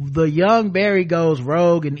the young Barry goes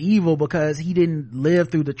rogue and evil because he didn't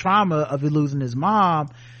live through the trauma of losing his mom,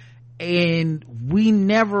 and we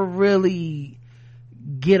never really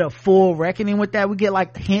get a full reckoning with that. We get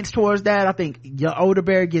like hints towards that. I think your older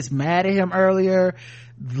Barry gets mad at him earlier.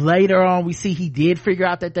 Later on we see he did figure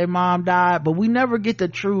out that their mom died, but we never get the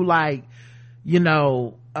true I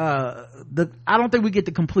don't think we get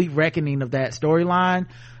the complete reckoning of that storyline.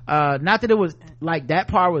 Not that it was like that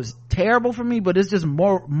part was terrible for me, but it's just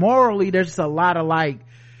more morally, there's just a lot of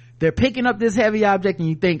they're picking up this heavy object and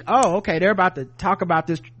you think, oh, okay, they're about to talk about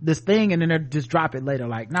this thing, and then they're just drop it later,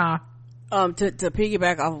 like, nah. To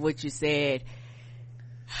piggyback off of what you said,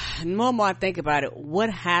 the more I think about it,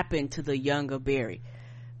 what happened to the younger Barry?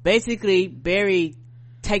 Basically, Barry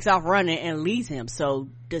takes off running and leaves him. So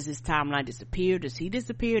does his timeline disappear? Does he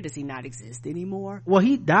disappear? Does he not exist anymore? Well,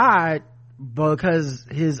 he died because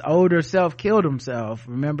his older self killed himself.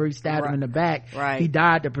 Remember, he stabbed him in the back. Right. He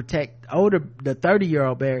died to protect the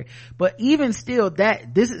 30-year-old Barry. But even still,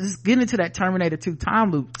 this is getting into that Terminator 2 time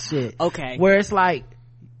loop shit. Okay. Where it's like,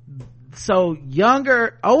 so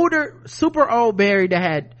older, super old Barry that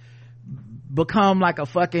had become like a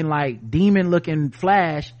fucking demon looking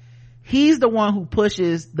Flash, he's the one who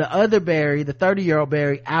pushes the other Barry, the 30-year-old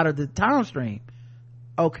Barry, out of the time stream.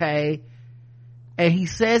 Okay. And he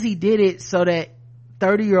says he did it so that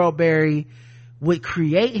 30-year-old Barry would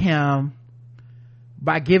create him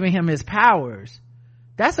by giving him his powers.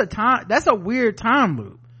 That's a weird time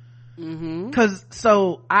loop.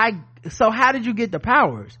 So how did you get the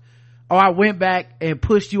powers? Oh, I went back and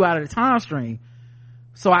pushed you out of the time stream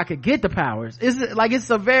so I could get the powers. It's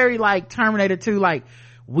a very Terminator 2,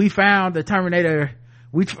 we found the Terminator,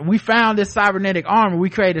 we found this cybernetic armor, we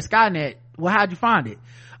created Skynet. Well, how'd you find it?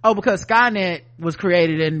 Oh, because Skynet was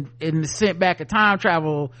created and sent back a time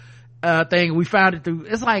travel thing. We found it through,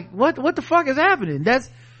 it's like, what the fuck is happening? That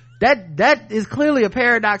is clearly a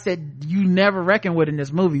paradox that you never reckon with in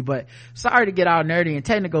this movie. But sorry to get all nerdy and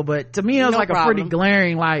technical, but to me it was a pretty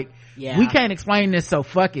glaring, we can't explain this, so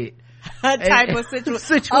fuck it. type of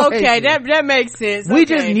situation. Okay, that makes sense. We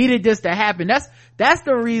just needed this to happen. That's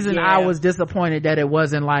the reason Yeah. I was disappointed that it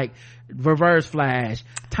wasn't like Reverse Flash,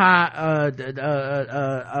 time, a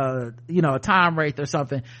Time Wraith or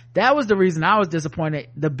something. That was the reason I was disappointed.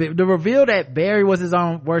 The reveal that Barry was his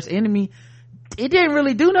own worst enemy, it didn't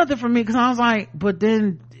really do nothing for me, because I was like, but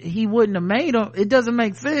then he wouldn't have made him. It doesn't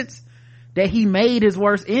make sense that he made his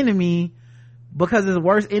worst enemy because his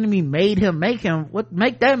worst enemy made him make him.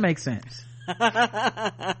 Make that make sense?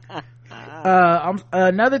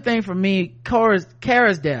 Another thing for me,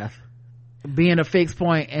 Kara's death being a fixed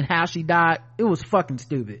point and how she died, it was fucking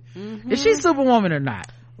stupid. Is she Superwoman or not?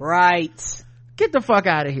 Right. Get the fuck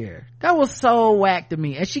out of here. That was so whack to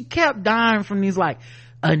me. And she kept dying from these, like,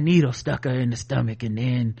 a needle stuck her in the stomach, and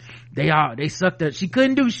then they sucked her. She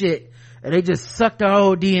couldn't do shit, and they just sucked her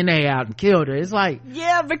whole DNA out and killed her. It's like,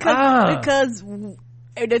 yeah, because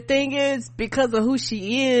the thing is, because of who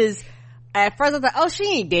she is, at first I was like, oh,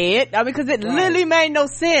 she ain't dead. Because it literally made no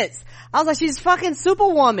sense. I was like, she's fucking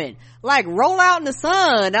Superwoman. Like, roll out in the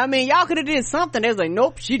sun. I mean, y'all could have did something. They was like,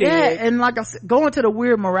 nope, she did. Yeah, and like I said, going to the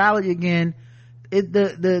weird morality again,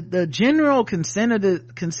 the general conceit of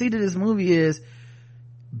this movie is,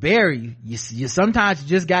 Barry, you sometimes you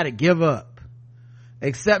just gotta give up,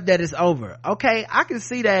 accept that it's over. Okay, I can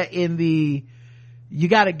see that in you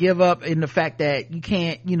gotta give up in the fact that you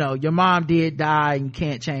can't, your mom did die and you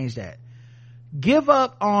can't change that. Give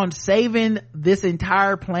up on saving this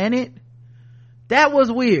entire planet? That was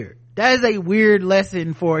weird. That is a weird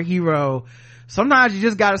lesson for a hero. Sometimes you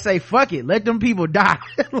just gotta say, fuck it, let them people die.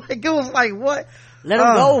 Like, it was like, what? Let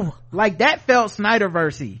them go. Like, that felt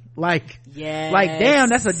Snyderverse-y. Like, yes. Like, damn,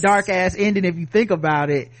 that's a dark ass ending if you think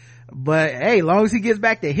about it. But hey, as long as he gets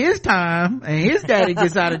back to his time and his daddy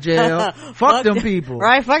gets out of jail, fuck them people.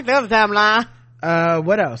 Right, fuck the other timeline.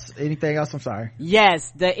 What else? Anything else? I'm sorry.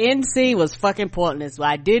 Yes, the end scene was fucking pointless.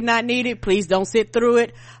 I did not need it. Please don't sit through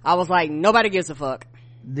it. I was like, nobody gives a fuck.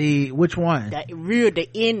 Which one? The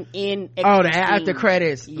end. Oh, the after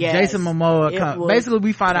credits. Yes. Jason Momoa. Basically,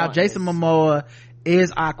 we find out Jason Momoa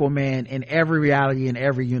is Aquaman in every reality, in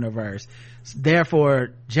every universe. Therefore,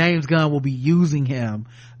 James Gunn will be using him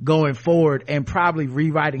going forward and probably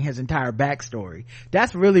rewriting his entire backstory.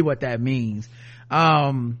 That's really what that means.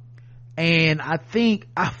 And I think,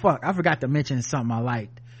 I forgot to mention something I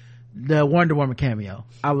liked. The Wonder Woman cameo.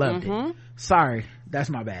 I loved it. Sorry,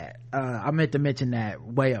 that's my bad. I meant to mention that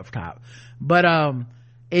way up top. But,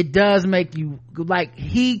 it does make you, like,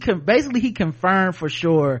 he confirmed for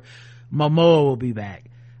sure Momoa will be back.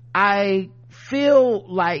 I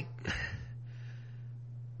feel like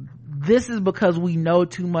this is because we know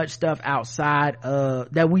too much stuff outside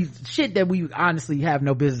of that we honestly have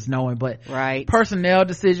no business knowing, but right, personnel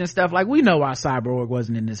decision stuff, like, we know why Cyborg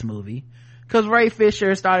wasn't in this movie, because Ray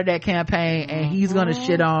Fisher started that campaign, and he's gonna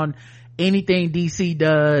shit on anything DC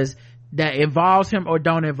does that involves him or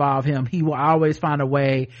don't involve him. He will always find a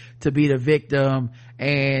way to be the victim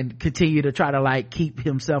and continue to try to, like, keep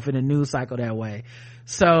himself in the news cycle that way.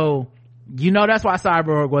 So, that's why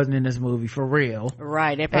Cyborg wasn't in this movie, for real.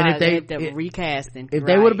 Right. They probably did recasting. If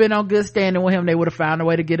they would have been on good standing with him, they would have found a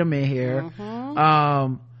way to get him in here.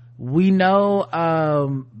 We know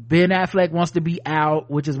Ben Affleck wants to be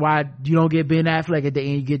out, which is why you don't get Ben Affleck at the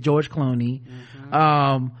end, you get George Clooney.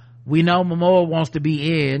 We know Momoa wants to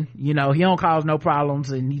be in, he don't cause no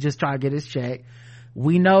problems and he just try to get his check.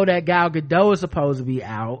 We know that Gal Gadot is supposed to be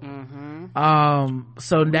out.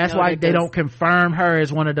 So that's why they don't confirm her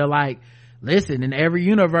as one of the, like, listen, in every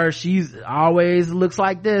universe she's always looks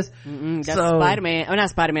like this. That's Spider-Man, not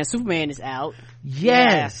Spider-Man, Superman is out.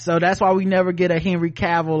 Yes. So that's why we never get a Henry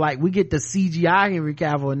Cavill, like, we get the CGI Henry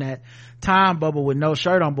Cavill in that time bubble with no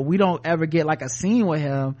shirt on, but we don't ever get, like, a scene with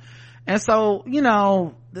him. And so,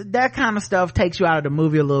 that kind of stuff takes you out of the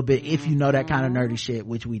movie a little bit if you know that kind of nerdy shit,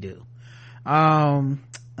 which we do.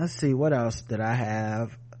 Let's see, what else did I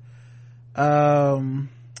have? I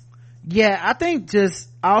think just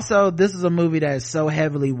also this is a movie that is so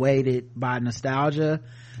heavily weighted by nostalgia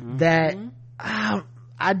that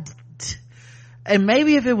and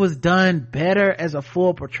maybe if it was done better as a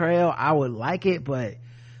full portrayal, I would like it, but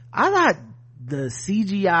I thought the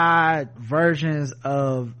CGI versions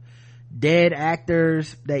of dead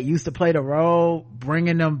actors that used to play the role,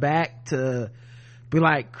 bringing them back to be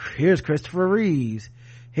like, here's Christopher Reeves,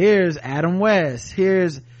 here's Adam West,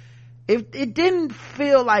 it didn't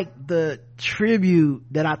feel like the tribute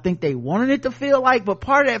that I think they wanted it to feel like, but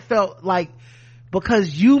part of that felt like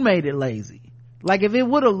because you made it lazy. Like if it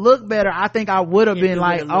would have looked better, I think I would have been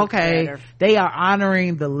like, okay, better. They are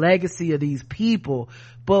honoring the legacy of these people.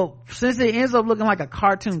 But since it ends up looking like a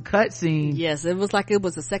cartoon cutscene, yes, it was like it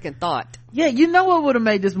was a second thought. Yeah, you know what would have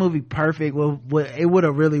made this movie perfect? It would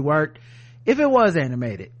have really worked if it was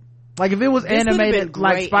animated. Like if it was animated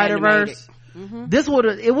like Spider-Verse, this would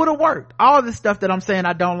have worked. All the stuff that I'm saying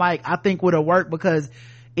I don't like, I think would have worked because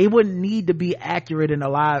it wouldn't need to be accurate in a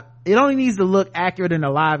live. It only needs to look accurate in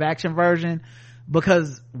a live action version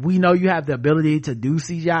because we know you have the ability to do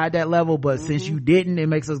CGI at that level. But since you didn't, it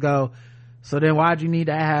makes us go, so then why'd you need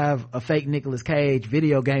to have a fake Nicolas Cage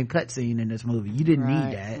video game cutscene in this movie? You didn't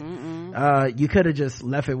need that. You could have just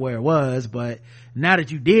left it where it was, but now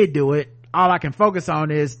that you did do it, all I can focus on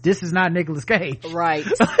is this is not Nicolas Cage. Right.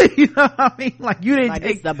 You know what I mean? Like you didn't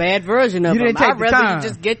take the bad version of him. I'd rather you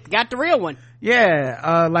just got the real one.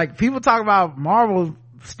 Yeah. Like people talk about Marvel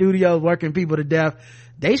Studios working people to death.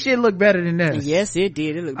 They shit look better than this. Yes, it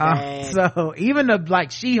did. It looked bad. So even the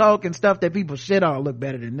like She-Hulk and stuff that people shit on look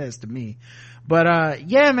better than this to me. But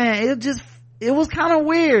yeah, man, it was kind of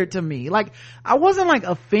weird to me. Like I wasn't like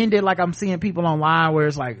offended like I'm seeing people online where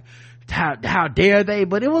it's like how dare they,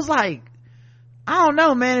 but it was like, I don't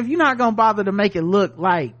know, man, if you're not gonna bother to make it look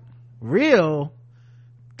like real,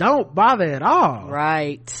 don't bother at all.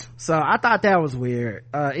 Right. So I thought that was weird.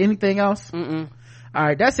 Anything else? All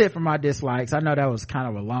right, that's it for my dislikes. I know that was kind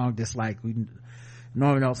of a long dislike. We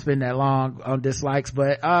normally don't spend that long on dislikes,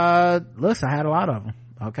 but listen, I had a lot of them.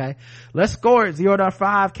 Okay, let's score it. 0 to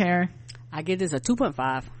 5, Karen. I give this a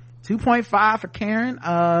 2.5. 2.5 for Karen.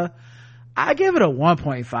 I give it a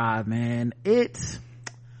 1.5, man. It's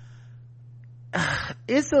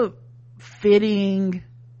a fitting,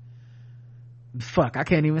 fuck, I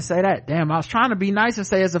can't even say that. Damn, I was trying to be nice and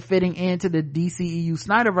say it's a fitting end to the DCEU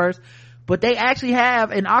Snyderverse, but they actually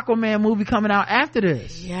have an Aquaman movie coming out after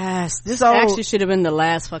this. Yes, this actually should have been the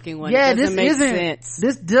last fucking one. Yeah,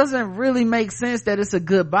 this doesn't really make sense that it's a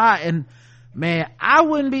goodbye. And man, I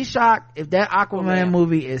wouldn't be shocked if that Aquaman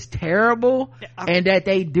movie is terrible and that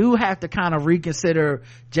they do have to kind of reconsider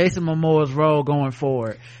Jason Momoa's role going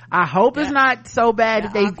forward. I hope it's not so bad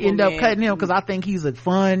that they end up cutting him, because I think he's a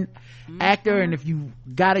fun actor, and if you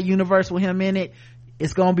got a universe with him in it,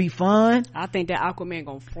 it's gonna be fun. I think that Aquaman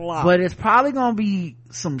gonna flop, but it's probably gonna be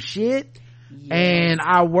some shit. And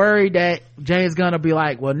I worry that James gonna be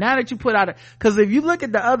like, well, now that you put out because if you look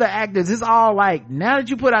at the other actors, it's all like, now that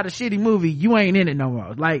you put out a shitty movie, you ain't in it no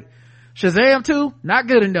more. Like Shazam 2, not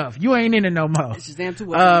good enough, you ain't in it no more. Shazam 2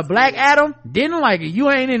 Black Adam, didn't like it, you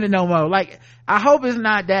ain't in it no more. Like I hope it's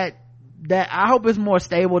not that I hope it's more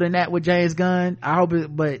stable than that with James Gunn. I hope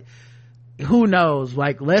it, but who knows?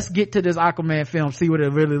 Like, let's get to this Aquaman film, see what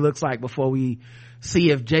it really looks like before we see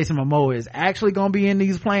if Jason Momoa is actually gonna be in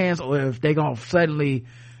these plans, or if they gonna suddenly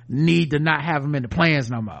need to not have him in the plans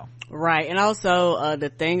no more. Right. And also the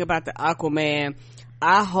thing about the Aquaman,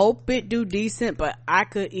 I hope it do decent, but I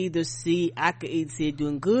could either see it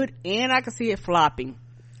doing good, and I could see it flopping,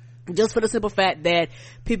 just for the simple fact that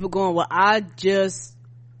people going, well, I just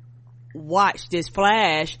watched this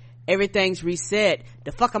Flash, everything's reset,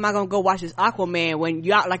 the fuck am I gonna go watch this Aquaman when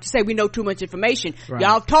y'all, like you say, we know too much information. Right.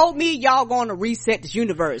 Y'all told me y'all gonna reset this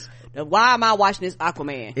universe. Now, why am I watching this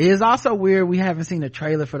Aquaman? It is also weird we haven't seen a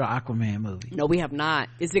trailer for the Aquaman movie. No, we have not.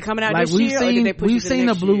 Is it coming out this year, or did they push we've it to seen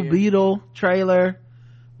the next Blue year? Beetle trailer.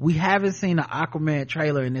 We haven't seen the Aquaman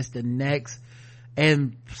trailer, and it's the next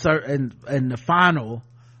and the final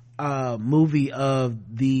movie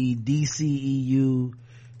of the DCEU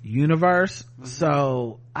universe.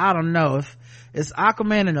 So I don't know if it's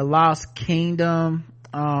Aquaman and the Lost Kingdom.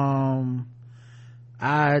 I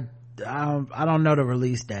don't know the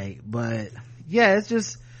release date, but yeah, it's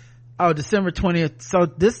just December 20th. So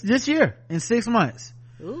this year, in 6 months.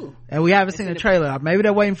 Ooh. And we haven't seen a trailer. Maybe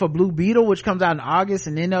they're waiting for Blue Beetle, which comes out in August,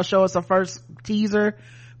 and then they'll show us the first teaser.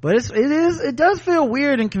 But it does feel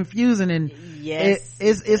weird and confusing, and yes,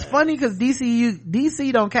 it's funny because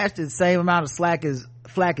DC don't catch the same amount of flack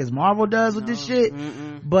as Marvel does with this shit.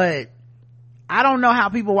 But I don't know how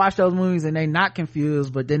people watch those movies and they not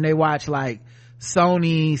confused, but then they watch like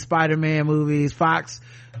Sony Spider-Man movies, Fox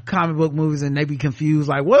comic book movies, and they be confused,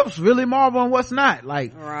 like what's really Marvel and what's not,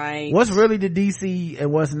 like right, what's really the DC and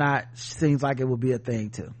what's not. Seems like it would be a thing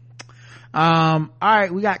too. All right,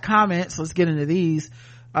 we got comments, let's get into these.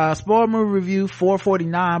 Spoiler movie review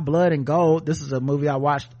 449, Blood and Gold. This is a movie I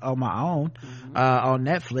watched on my own on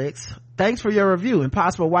Netflix. thanks for your review.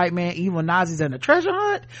 Impossible White Man, Evil Nazis, and the Treasure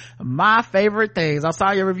Hunt. My favorite things. I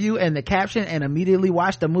saw your review and the caption and immediately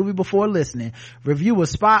watched the movie before listening. Review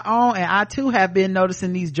was spot on, and I too have been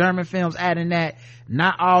noticing these German films adding that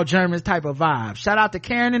not all Germans type of vibe. Shout out to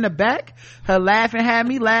Karen in the back. Her laughing had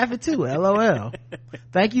me laughing too. LOL.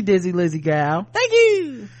 Thank you, Dizzy Lizzy Gal. Thank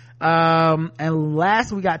you. And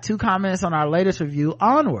last, we got 2 comments on our latest review,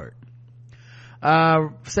 Onward.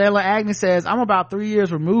 Sailor Agnes says, I'm about 3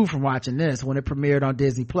 years removed from watching this when it premiered on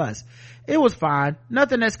Disney Plus. It was fine.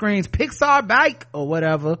 Nothing that screams Pixar bike or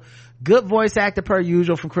whatever. Good voice actor per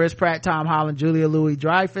usual from Chris Pratt, Tom Holland, Julia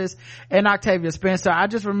Louis-Dreyfus, and Octavia Spencer. I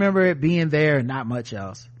just remember it being there and not much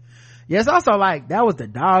else. Yes, also like that was the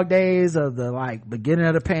dog days of the like beginning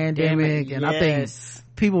of the pandemic, and yes. I think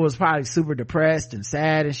people was probably super depressed and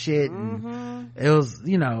sad and shit, and it was,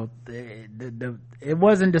 you know, it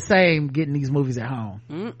wasn't the same getting these movies at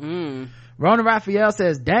home. Rona Raphael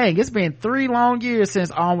says, dang, it's been 3 long years since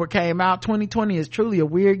Onward came out. 2020 is truly a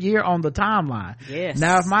weird year on the timeline. Yes.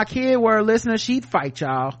 Now if my kid were a listener, she'd fight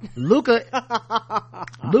y'all. Luca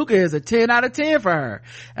is a 10 out of 10 for her,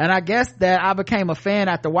 and I guess that I became a fan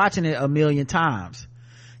after watching it a million times.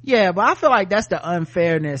 Yeah, but I feel like that's the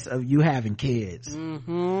unfairness of you having kids.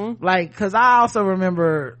 Like, cause I also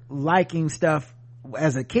remember liking stuff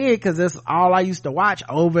as a kid, cause that's all I used to watch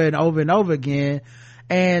over and over and over again.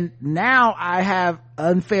 And now I have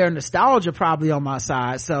unfair nostalgia probably on my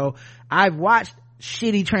side. So I've watched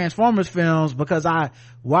shitty Transformers films because I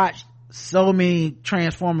watched so many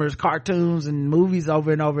Transformers cartoons and movies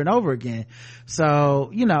over and over and over again. So,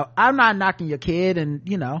 you know, I'm not knocking your kid, and,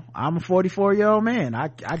 you know, I'm a 44-year-old man. I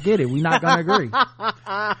get it. We're not gonna agree.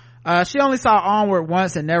 She only saw Onward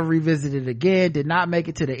once and never revisited it again. Did not make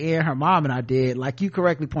it to the end. Her mom and I did. Like you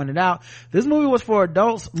correctly pointed out, this movie was for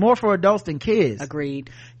adults, more for adults than kids.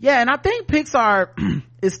 Agreed. Yeah, and I think Pixar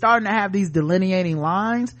is starting to have these delineating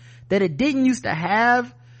lines that it didn't used to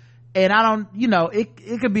have. And I don't, you know, it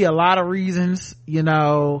could be a lot of reasons, you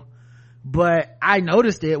know, but I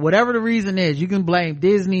noticed it. Whatever the reason is, you can blame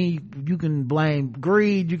Disney, you can blame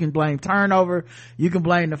greed, you can blame turnover, you can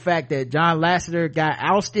blame the fact that John Lasseter got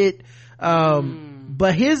ousted.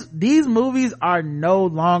 But these movies are no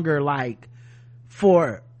longer like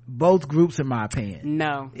for both groups, in my opinion.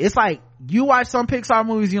 No. It's like, you watch some Pixar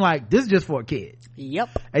movies, you're like, this is just for a kid.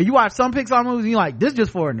 Yep. And you watch some Pixar movies, you're like, this is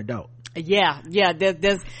just for an adult. Yeah,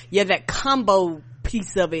 that combo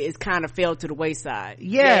piece of it is kind of fell to the wayside.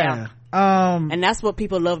 Yeah. And that's what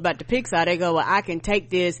people love about the Pixar. They go, well, I can take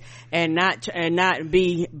this and not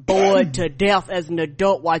be bored to death as an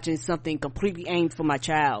adult watching something completely aimed for my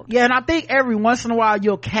child. Yeah, and I think every once in a while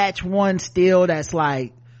you'll catch one still that's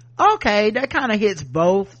like, okay, that kind of hits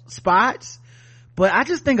both spots. But I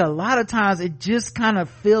just think a lot of times it just kind of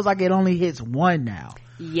feels like it only hits one now.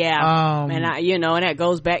 Yeah. And and that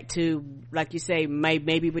goes back to, like you say,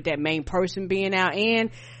 maybe with that main person being out,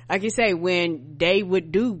 and like you say, when they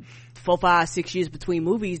would do 4, 5, 6 years between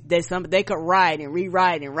movies, they could write and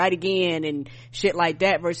rewrite and write again and shit like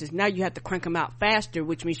that, versus now you have to crank them out faster,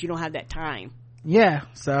 which means you don't have that time. Yeah.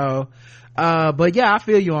 So but yeah, I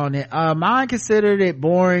feel you on it. Mine considered it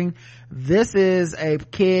boring. This is a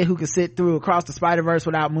kid who can sit through Across the Spider-Verse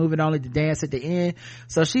without moving, only to dance at the end.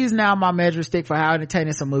 So she's now my measure stick for how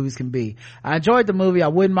entertaining some movies can be. I enjoyed the movie. I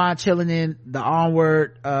wouldn't mind chilling in the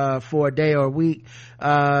Onward for a day or a week.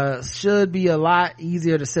 Should be a lot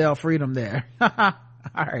easier to sell freedom there.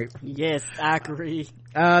 All right. Yes, I agree.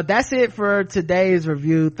 That's it for today's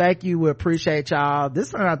review. Thank you. We appreciate y'all. This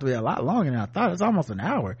turned out to be a lot longer than I thought. It's almost an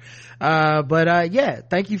hour. But yeah,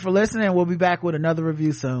 thank you for listening. We'll be back with another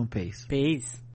review soon. Peace.